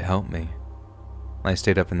nobody came to help me. I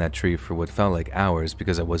stayed up in that tree for what felt like hours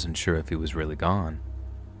because I wasn't sure if he was really gone.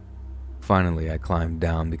 Finally, I climbed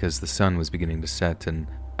down because the sun was beginning to set and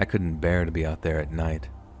I couldn't bear to be out there at night.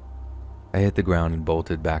 I hit the ground and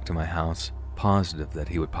bolted back to my house, positive that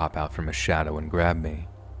he would pop out from a shadow and grab me.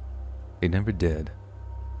 He never did.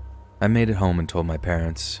 I made it home and told my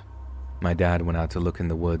parents. My dad went out to look in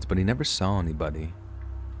the woods, but he never saw anybody.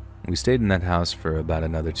 We stayed in that house for about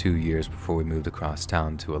another 2 years before we moved across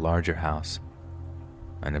town to a larger house.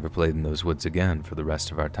 I never played in those woods again for the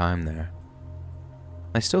rest of our time there.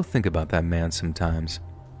 I still think about that man sometimes.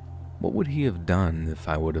 What would he have done if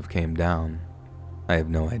I would have came down? I have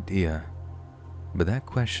no idea. But that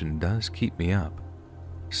question does keep me up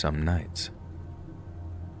some nights.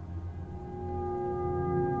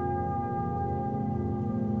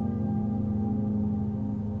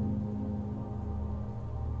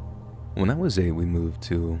 When I was 8, we moved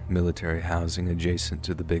to military housing adjacent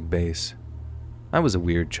to the big base. I was a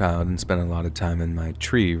weird child and spent a lot of time in my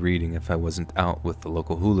tree reading if I wasn't out with the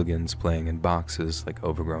local hooligans playing in boxes like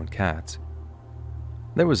overgrown cats.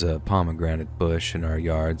 There was a pomegranate bush in our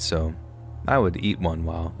yard, so I would eat one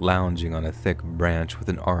while lounging on a thick branch with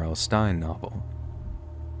an R.L. Stine novel.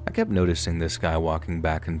 I kept noticing this guy walking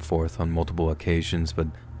back and forth on multiple occasions, but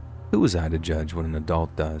who was I to judge what an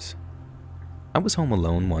adult does? I was home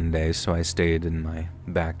alone one day, so I stayed in my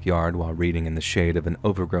backyard while reading in the shade of an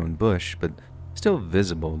overgrown bush, but still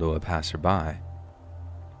visible to a passerby.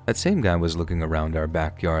 That same guy was looking around our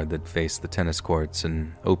backyard that faced the tennis courts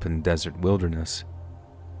and open desert wilderness.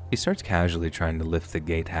 He starts casually trying to lift the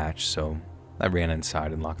gate hatch, so I ran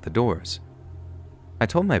inside and locked the doors. I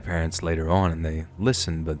told my parents later on and they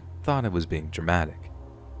listened but thought I was being dramatic.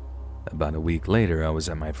 About a week later, I was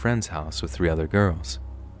at my friend's house with 3 other girls.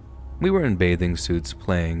 We were in bathing suits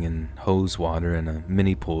playing in hose water in a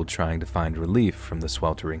mini pool trying to find relief from the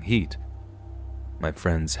sweltering heat. My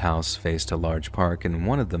friend's house faced a large park and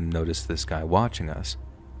one of them noticed this guy watching us.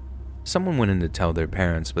 Someone went in to tell their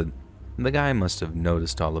parents, but the guy must have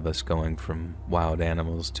noticed all of us going from wild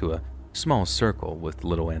animals to a small circle with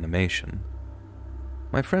little animation.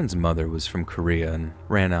 My friend's mother was from Korea and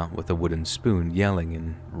ran out with a wooden spoon yelling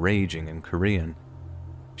and raging in Korean.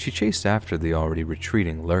 She chased after the already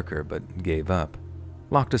retreating lurker but gave up,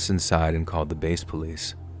 locked us inside and called the base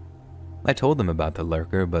police. I told them about the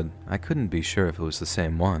lurker, but I couldn't be sure if it was the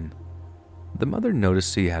same one. The mother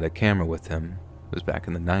noticed he had a camera with him. It was back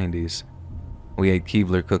in the 90s. We ate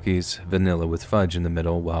Keebler cookies, vanilla with fudge in the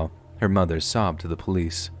middle, while her mother sobbed to the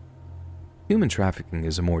police. Human trafficking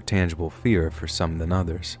is a more tangible fear for some than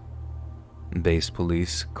others. Base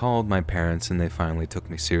police called my parents and they finally took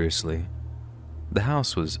me seriously. The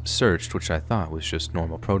house was searched, which I thought was just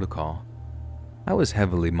normal protocol. I was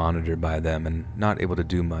heavily monitored by them and not able to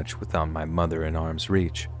do much without my mother in arm's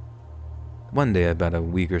reach. One day, about a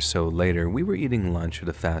week or so later, we were eating lunch at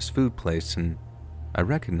a fast food place and I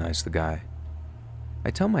recognized the guy.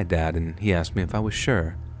 I tell my dad and he asked me if I was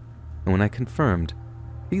sure, and when I confirmed,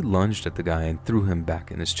 he lunged at the guy and threw him back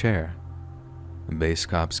in his chair. The base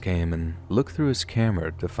cops came and looked through his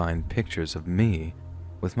camera to find pictures of me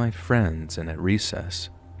with my friends and at recess.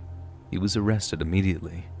 He was arrested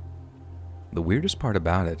immediately. The weirdest part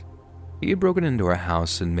about it, he had broken into our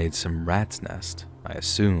house and made some rat's nest, I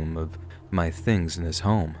assume, of my things in his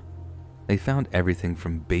home. They found everything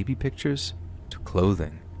from baby pictures to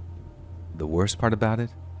clothing. The worst part about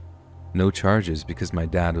it? No charges because my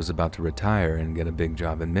dad was about to retire and get a big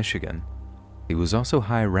job in Michigan. He was also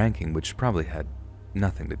high-ranking, which probably had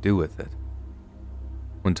nothing to do with it.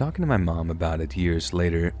 When talking to my mom about it years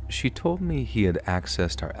later, she told me he had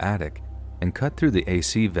accessed our attic and cut through the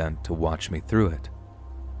AC vent to watch me through it.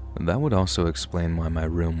 That would also explain why my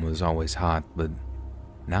room was always hot, but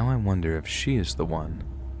now I wonder if she is the one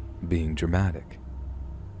being dramatic.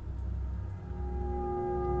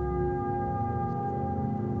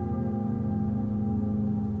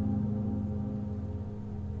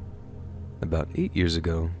 About 8 years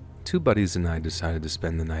ago, 2 buddies and I decided to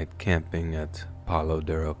spend the night camping at Palo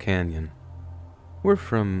Duro Canyon. We're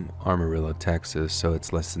from Amarillo, Texas, so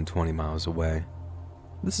it's less than 20 miles away.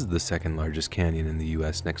 This is the 2nd largest canyon in the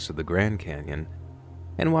US next to the Grand Canyon,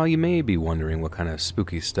 and while you may be wondering what kind of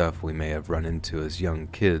spooky stuff we may have run into as young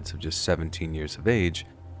kids of just 17 years of age,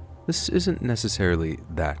 this isn't necessarily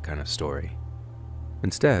that kind of story.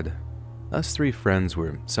 Instead, us 3 friends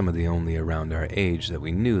were some of the only around our age that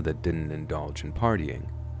we knew that didn't indulge in partying.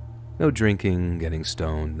 No drinking, getting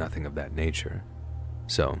stoned, nothing of that nature.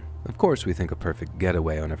 So, of course, we think a perfect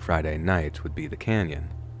getaway on a Friday night would be the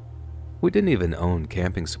canyon. We didn't even own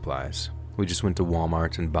camping supplies. We just went to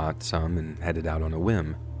Walmart and bought some and headed out on a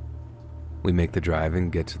whim. We make the drive and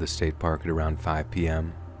get to the state park at around 5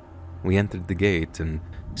 p.m. We entered the gate and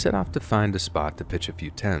set off to find a spot to pitch a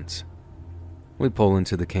few tents. We pull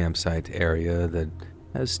into the campsite area that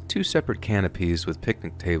has 2 separate canopies with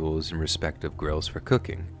picnic tables and respective grills for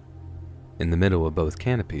cooking. In the middle of both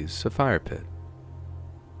canopies, a fire pit.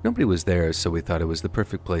 Nobody was there, so we thought it was the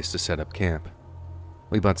perfect place to set up camp.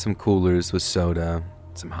 We bought some coolers with soda,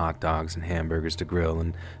 some hot dogs and hamburgers to grill,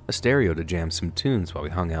 and a stereo to jam some tunes while we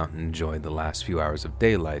hung out and enjoyed the last few hours of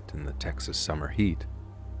daylight in the Texas summer heat.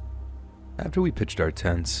 After we pitched our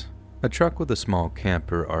tents, a truck with a small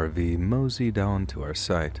camper RV moseyed on to our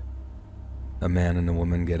site. A man and a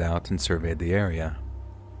woman get out and surveyed the area.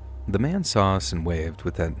 The man saw us and waved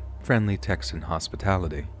with that friendly Texan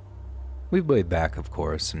hospitality. We waved back, of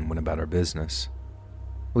course, and went about our business.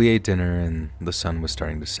 We ate dinner and the sun was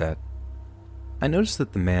starting to set. I noticed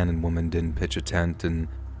that the man and woman didn't pitch a tent and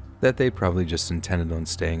that they probably just intended on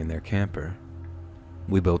staying in their camper.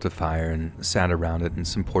 We built a fire and sat around it in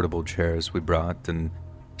some portable chairs we brought and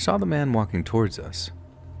saw the man walking towards us.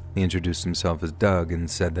 He introduced himself as Doug and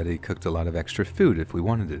said that he cooked a lot of extra food if we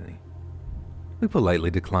wanted any. We politely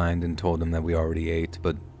declined and told him that we already ate,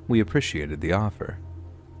 but we appreciated the offer.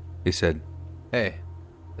 He said, "Hey,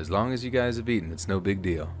 As long as you guys have eaten, it's no big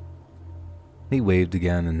deal." He waved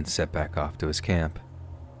again and set back off to his camp.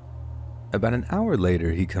 About an hour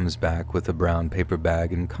later, he comes back with a brown paper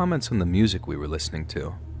bag and comments on the music we were listening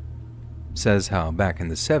to. Says how back in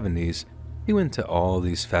the 70s, he went to all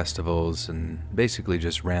these festivals and basically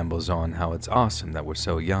just rambles on how it's awesome that we're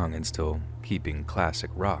so young and still keeping classic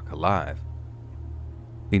rock alive.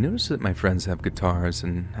 He noticed that my friends have guitars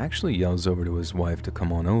and actually yells over to his wife to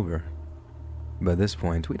come on over. By this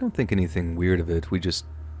point, we don't think anything weird of it, we just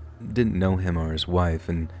didn't know him or his wife,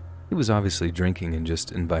 and he was obviously drinking and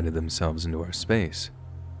just invited themselves into our space.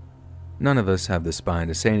 None of us have the spine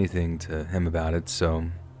to say anything to him about it, so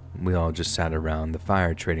we all just sat around the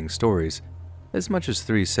fire trading stories, as much as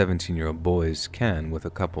 3 17-year-old boys can with a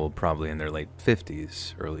couple probably in their late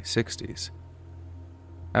 50s, early 60s.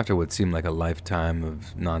 After what seemed like a lifetime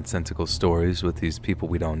of nonsensical stories with these people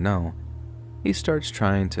we don't know, he starts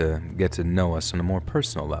trying to get to know us on a more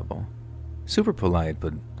personal level. Super polite,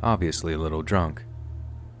 but obviously a little drunk.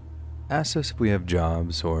 Asks us if we have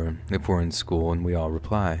jobs or if we're in school, and we all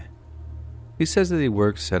reply. He says that he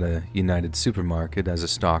works at a United supermarket as a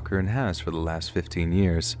stalker and has for the last 15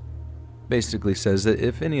 years. Basically says that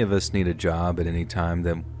if any of us need a job at any time,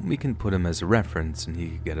 then we can put him as a reference and he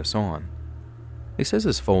can get us on. He says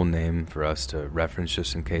his full name for us to reference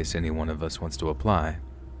just in case any one of us wants to apply.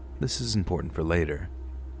 This is important for later.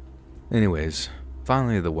 Anyways,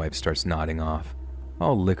 finally the wife starts nodding off.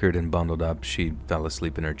 All liquored and bundled up, she fell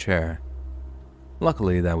asleep in her chair.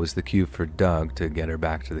 Luckily, that was the cue for Doug to get her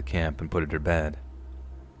back to the camp and put her to bed.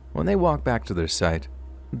 When they walked back to their site,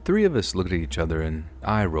 the 3 of us looked at each other and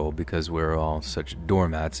eye rolled because we were all such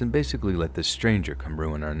doormats and basically let this stranger come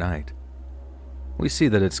ruin our night. We see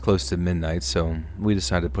that it's close to midnight, so we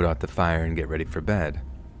decide to put out the fire and get ready for bed.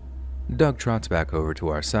 Doug trots back over to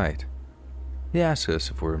our site. He asks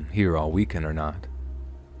us if we're here all weekend or not.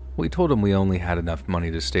 We told him we only had enough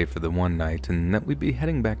money to stay for the one night and that we'd be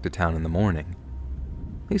heading back to town in the morning.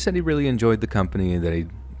 He said he really enjoyed the company and that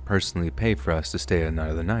he'd personally pay for us to stay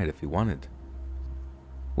another night if he wanted.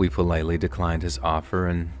 We politely declined his offer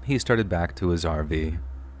and he started back to his RV.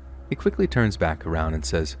 He quickly turns back around and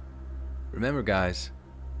says, "Remember guys,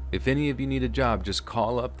 if any of you need a job, just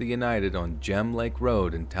call up the United on Gem Lake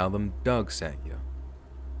Road and tell them Doug sent you."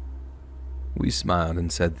 We smiled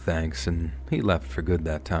and said thanks, and he left for good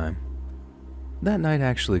that time. That night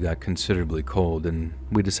actually got considerably cold, and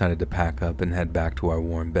we decided to pack up and head back to our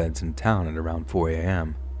warm beds in town at around 4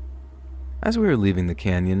 a.m. As we were leaving the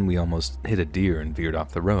canyon, we almost hit a deer and veered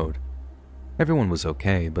off the road. Everyone was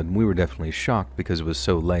okay, but we were definitely shocked because it was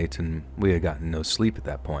so late and we had gotten no sleep at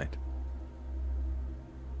that point.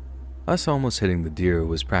 Us almost hitting the deer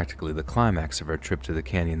was practically the climax of our trip to the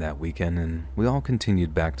canyon that weekend, and we all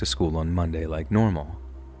continued back to school on Monday like normal.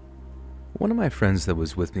 One of my friends that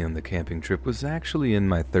was with me on the camping trip was actually in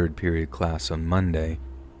my 3rd period class on Monday,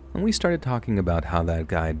 and we started talking about how that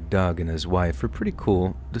guy Doug and his wife were pretty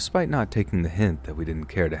cool despite not taking the hint that we didn't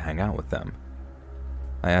care to hang out with them.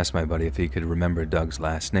 I asked my buddy if he could remember Doug's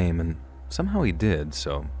last name, and somehow he did,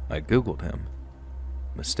 so I Googled him.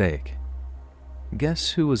 Mistake.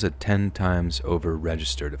 Guess who was a 10 times over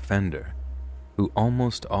registered offender, who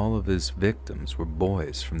almost all of his victims were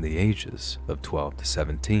boys from the ages of 12 to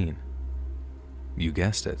 17. You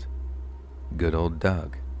guessed it. Good old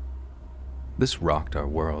Doug. This rocked our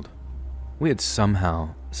world. We had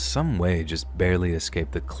somehow, some way just barely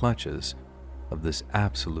escaped the clutches of this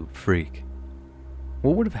absolute freak.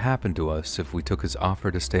 What would have happened to us if we took his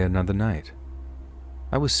offer to stay another night?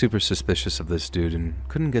 I was super suspicious of this dude and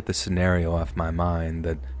couldn't get the scenario off my mind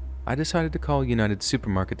that I decided to call United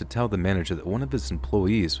Supermarket to tell the manager that one of his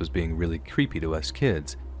employees was being really creepy to us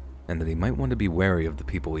kids and that he might want to be wary of the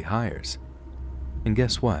people he hires. And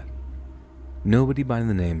guess what? Nobody by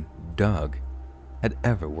the name Doug had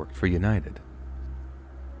ever worked for United.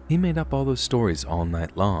 He made up all those stories all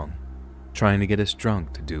night long, trying to get us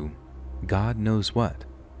drunk to do God knows what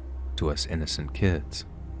to us innocent kids.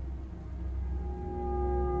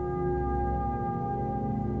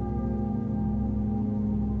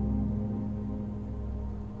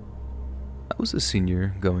 I was a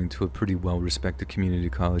senior going to a pretty well-respected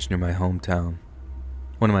community college near my hometown.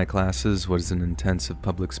 One of my classes was an intensive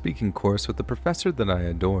public speaking course with a professor that I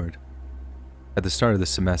adored. At the start of the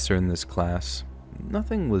semester in this class,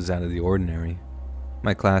 nothing was out of the ordinary.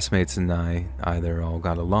 My classmates and I either all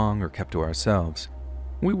got along or kept to ourselves.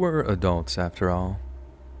 We were adults after all.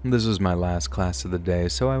 This was my last class of the day,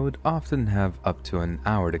 so I would often have up to an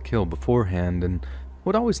hour to kill beforehand and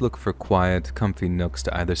would always look for quiet, comfy nooks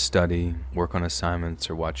to either study, work on assignments,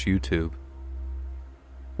 or watch YouTube.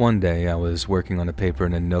 One day, I was working on a paper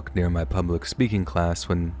in a nook near my public speaking class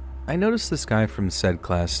when I noticed this guy from said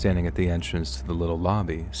class standing at the entrance to the little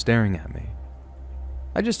lobby, staring at me.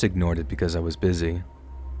 I just ignored it because I was busy.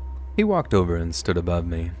 He walked over and stood above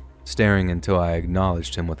me, staring until I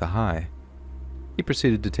acknowledged him with a hi. He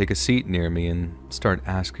proceeded to take a seat near me and start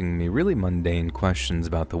asking me really mundane questions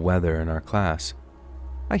about the weather in our class.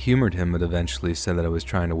 I humored him but eventually said that I was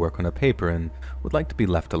trying to work on a paper and would like to be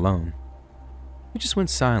left alone. He just went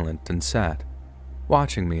silent and sat,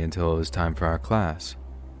 watching me until it was time for our class.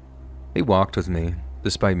 He walked with me,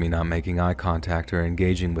 despite me not making eye contact or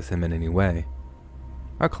engaging with him in any way.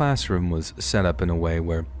 Our classroom was set up in a way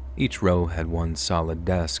where each row had one solid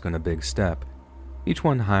desk on a big step, each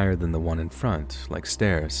one higher than the one in front, like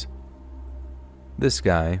stairs. This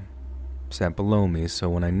guy sat below me, so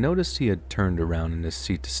when I noticed he had turned around in his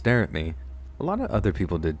seat to stare at me, a lot of other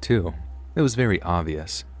people did too. It was very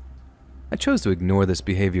obvious. I chose to ignore this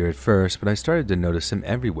behavior at first, but I started to notice him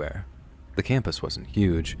everywhere. The campus wasn't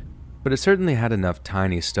huge, but it certainly had enough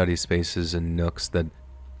tiny study spaces and nooks that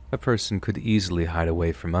a person could easily hide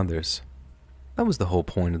away from others. That was the whole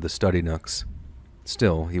point of the study nooks.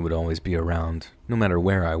 Still, he would always be around, no matter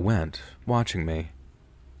where I went, watching me.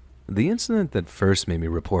 The incident that first made me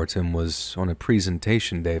report him was on a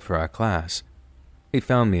presentation day for our class. He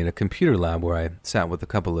found me in a computer lab where I sat with a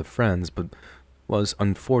couple of friends, but was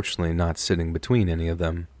unfortunately not sitting between any of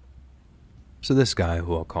them. So this guy,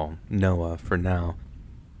 who I'll call Noah for now,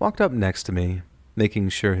 walked up next to me, making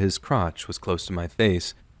sure his crotch was close to my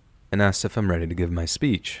face, and asked if I'm ready to give my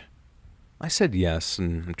speech. I said yes,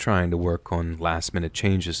 and I'm trying to work on last-minute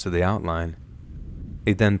changes to the outline.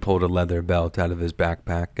 He then pulled a leather belt out of his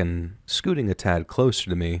backpack and, scooting a tad closer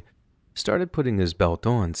to me, started putting his belt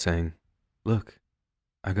on, saying, "Look,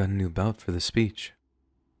 I got a new belt for the speech."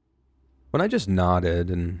 When I just nodded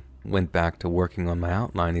and went back to working on my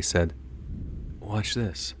outline, he said, "Watch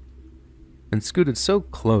this," and scooted so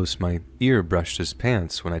close my ear brushed his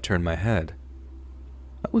pants when I turned my head.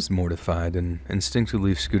 I was mortified and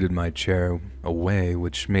instinctively scooted my chair away,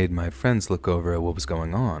 which made my friends look over at what was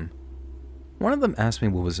going on. One of them asked me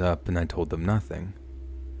what was up, and I told them nothing.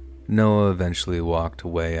 Noah eventually walked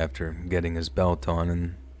away after getting his belt on,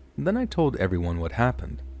 and then I told everyone what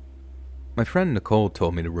happened. My friend Nicole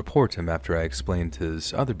told me to report him after I explained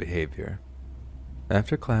his other behavior.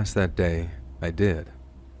 After class that day, I did.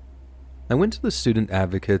 I went to the student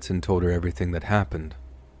advocate and told her everything that happened,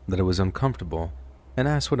 that I was uncomfortable, and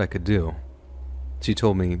asked what I could do. She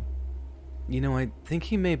told me, I think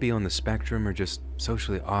he may be on the spectrum or just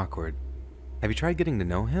socially awkward. Have you tried getting to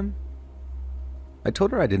know him?" I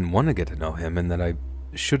told her I didn't want to get to know him and that I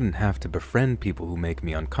shouldn't have to befriend people who make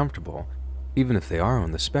me uncomfortable, even if they are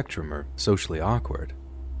on the spectrum or socially awkward.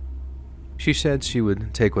 She said she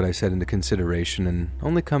would take what I said into consideration and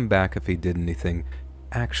only come back if he did anything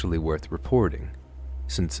actually worth reporting,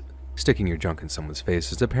 since sticking your junk in someone's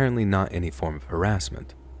face is apparently not any form of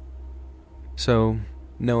harassment. So,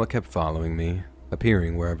 Noah kept following me,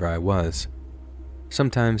 appearing wherever I was.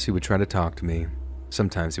 Sometimes he would try to talk to me,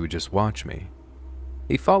 sometimes he would just watch me.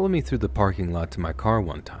 He followed me through the parking lot to my car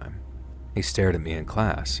one time. He stared at me in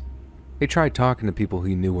class. He tried talking to people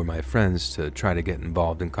he knew were my friends to try to get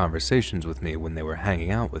involved in conversations with me when they were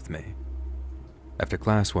hanging out with me. After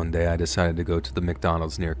class one day, I decided to go to the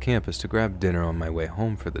McDonald's near campus to grab dinner on my way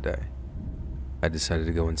home for the day. I decided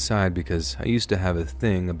to go inside because I used to have a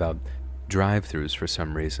thing about drive-thrus for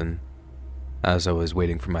some reason. As I was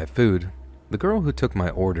waiting for my food, the girl who took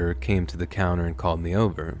my order came to the counter and called me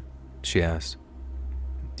over. She asked,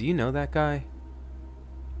 "Do you know that guy?"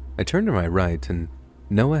 I turned to my right, and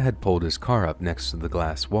Noah had pulled his car up next to the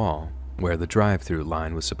glass wall, where the drive-thru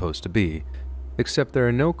line was supposed to be, except there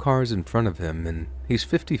are no cars in front of him, and he's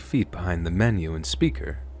 50 feet behind the menu and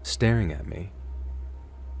speaker, staring at me.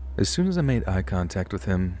 As soon as I made eye contact with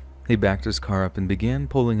him, he backed his car up and began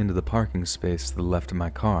pulling into the parking space to the left of my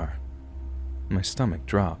car. My stomach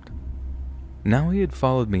dropped. Now he had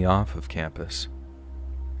followed me off of campus.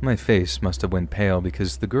 My face must have went pale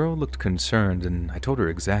because the girl looked concerned, and I told her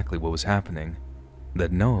exactly what was happening, that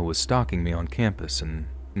Noah was stalking me on campus and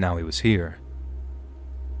now he was here.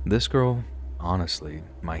 This girl, honestly,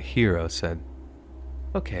 my hero, said,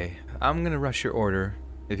 "Okay, I'm gonna rush your order.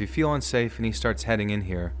 If you feel unsafe and he starts heading in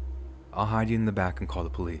here, I'll hide you in the back and call the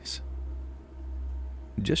police."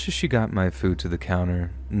 Just as she got my food to the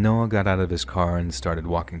counter, Noah got out of his car and started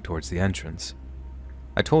walking towards the entrance.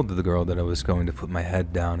 I told the girl that I was going to put my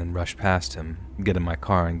head down and rush past him, get in my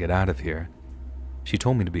car and get out of here. She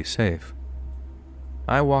told me to be safe.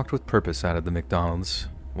 I walked with purpose out of the McDonald's,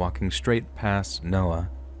 walking straight past Noah.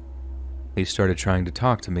 He started trying to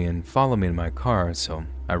talk to me and follow me in my car, so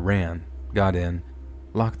I ran, got in,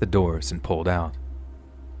 locked the doors, and pulled out.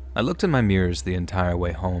 I looked in my mirrors the entire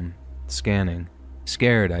way home, scanning,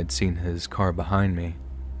 scared I'd seen his car behind me.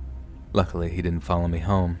 Luckily, he didn't follow me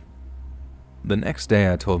home. The next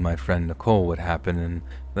day, I told my friend Nicole what happened and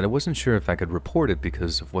that I wasn't sure if I could report it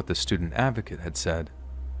because of what the student advocate had said.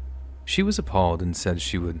 She was appalled and said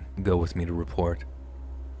she would go with me to report.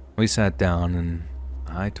 We sat down and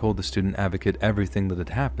I told the student advocate everything that had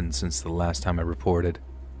happened since the last time I reported.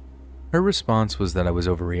 Her response was that I was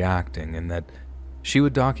overreacting and that she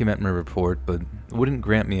would document my report but wouldn't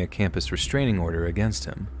grant me a campus restraining order against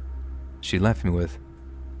him. She left me with,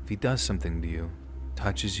 "If he does something to you,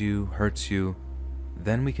 touches you, hurts you,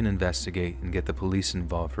 then we can investigate and get the police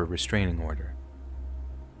involved for a restraining order."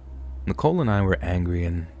 Nicole and I were angry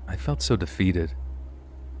and I felt so defeated.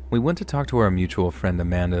 We went to talk to our mutual friend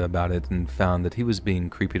Amanda about it and found that he was being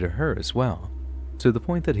creepy to her as well, to the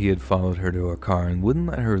point that he had followed her to her car and wouldn't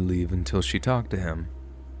let her leave until she talked to him.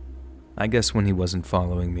 I guess when he wasn't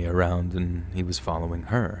following me around and he was following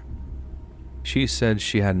her. She said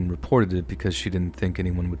she hadn't reported it because she didn't think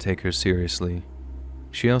anyone would take her seriously.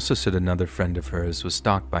 She also said another friend of hers was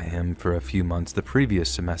stalked by him for a few months the previous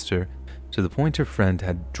semester, to the point her friend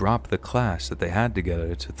had dropped the class that they had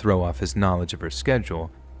together to throw off his knowledge of her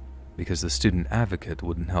schedule because the student advocate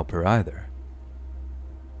wouldn't help her either.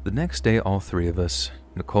 The next day, all three of us,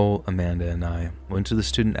 Nicole, Amanda, and I, went to the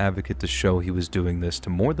student advocate to show he was doing this to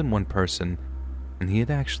more than one person, and he had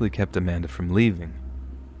actually kept Amanda from leaving.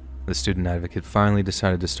 The student advocate finally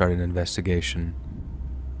decided to start an investigation.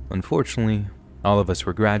 Unfortunately, all of us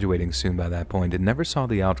were graduating soon by that point and never saw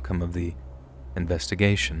the outcome of the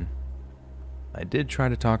investigation. I did try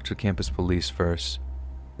to talk to campus police first.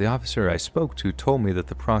 The officer I spoke to told me that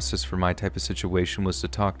the process for my type of situation was to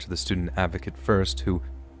talk to the student advocate first, who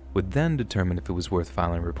would then determine if it was worth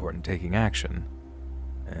filing a report and taking action.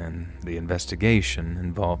 And the investigation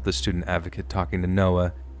involved the student advocate talking to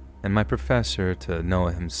Noah and my professor to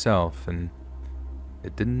Noah himself, and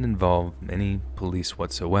it didn't involve any police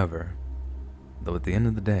whatsoever, though at the end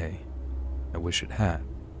of the day, I wish it had.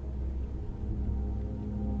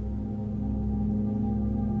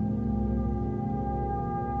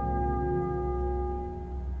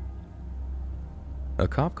 A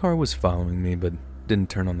cop car was following me but didn't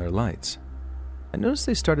turn on their lights. I noticed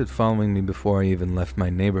they started following me before I even left my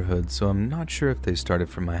neighborhood, so I'm not sure if they started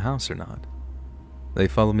from my house or not. They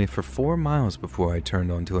followed me for 4 miles before I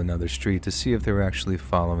turned onto another street to see if they were actually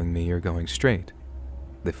following me or going straight.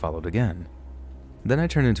 They followed again. Then I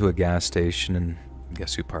turned into a gas station and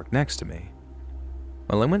guess who parked next to me?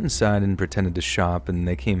 Well, I went inside and pretended to shop, and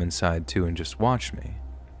they came inside too and just watched me.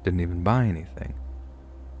 Didn't even buy anything.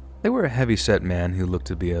 They were a heavy-set man who looked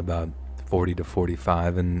to be about 40 to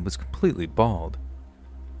 45 and was completely bald.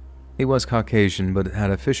 He was Caucasian but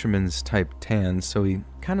had a fisherman's type tan, so he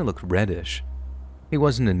kind of looked reddish. He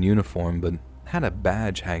wasn't in uniform but had a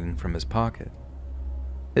badge hanging from his pocket.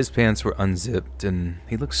 His pants were unzipped and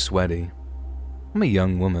he looked sweaty. I'm a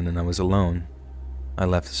young woman and I was alone. I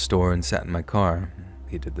left the store and sat in my car.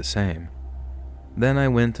 He did the same. Then I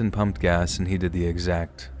went and pumped gas and he did the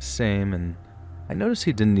exact same, and I noticed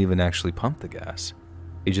he didn't even actually pump the gas.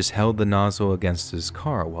 He just held the nozzle against his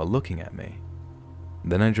car while looking at me.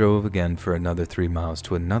 Then I drove again for another 3 miles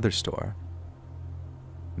to another store.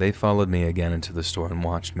 They followed me again into the store and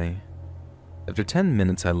watched me. After 10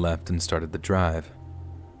 minutes, I left and started the drive.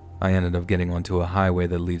 I ended up getting onto a highway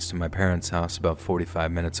that leads to my parents' house about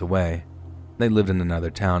 45 minutes away. They lived in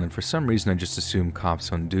another town, and for some reason I just assumed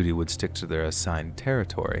cops on duty would stick to their assigned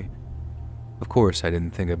territory. Of course, I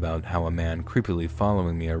didn't think about how a man creepily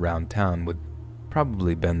following me around town would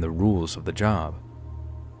probably bend the rules of the job.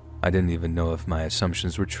 I didn't even know if my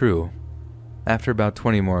assumptions were true. After about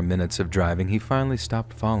 20 more minutes of driving, he finally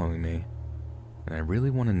stopped following me, and I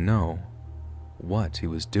really want to know what he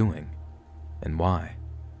was doing and why.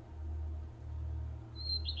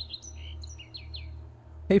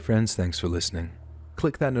 Hey friends, thanks for listening.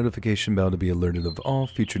 Click that notification bell to be alerted of all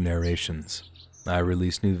future narrations. I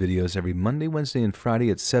release new videos every Monday, Wednesday, and Friday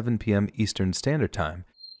at 7 p.m. Eastern Standard Time.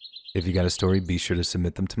 If you got a story, be sure to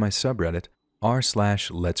submit them to my subreddit,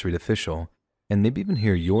 r/LetsReadOfficial, and maybe even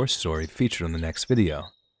hear your story featured on the next video.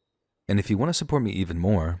 And if you want to support me even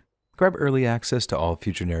more, grab early access to all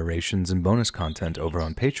future narrations and bonus content over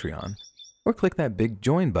on Patreon, or click that big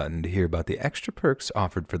join button to hear about the extra perks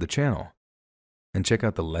offered for the channel. And check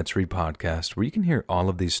out the Let's Read podcast, where you can hear all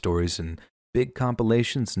of these stories in big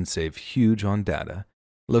compilations and save huge on data,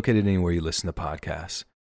 located anywhere you listen to podcasts.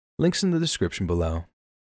 Links in the description below.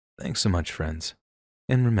 Thanks so much, friends.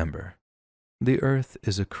 And remember, The Earth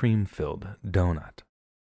is a cream-filled donut.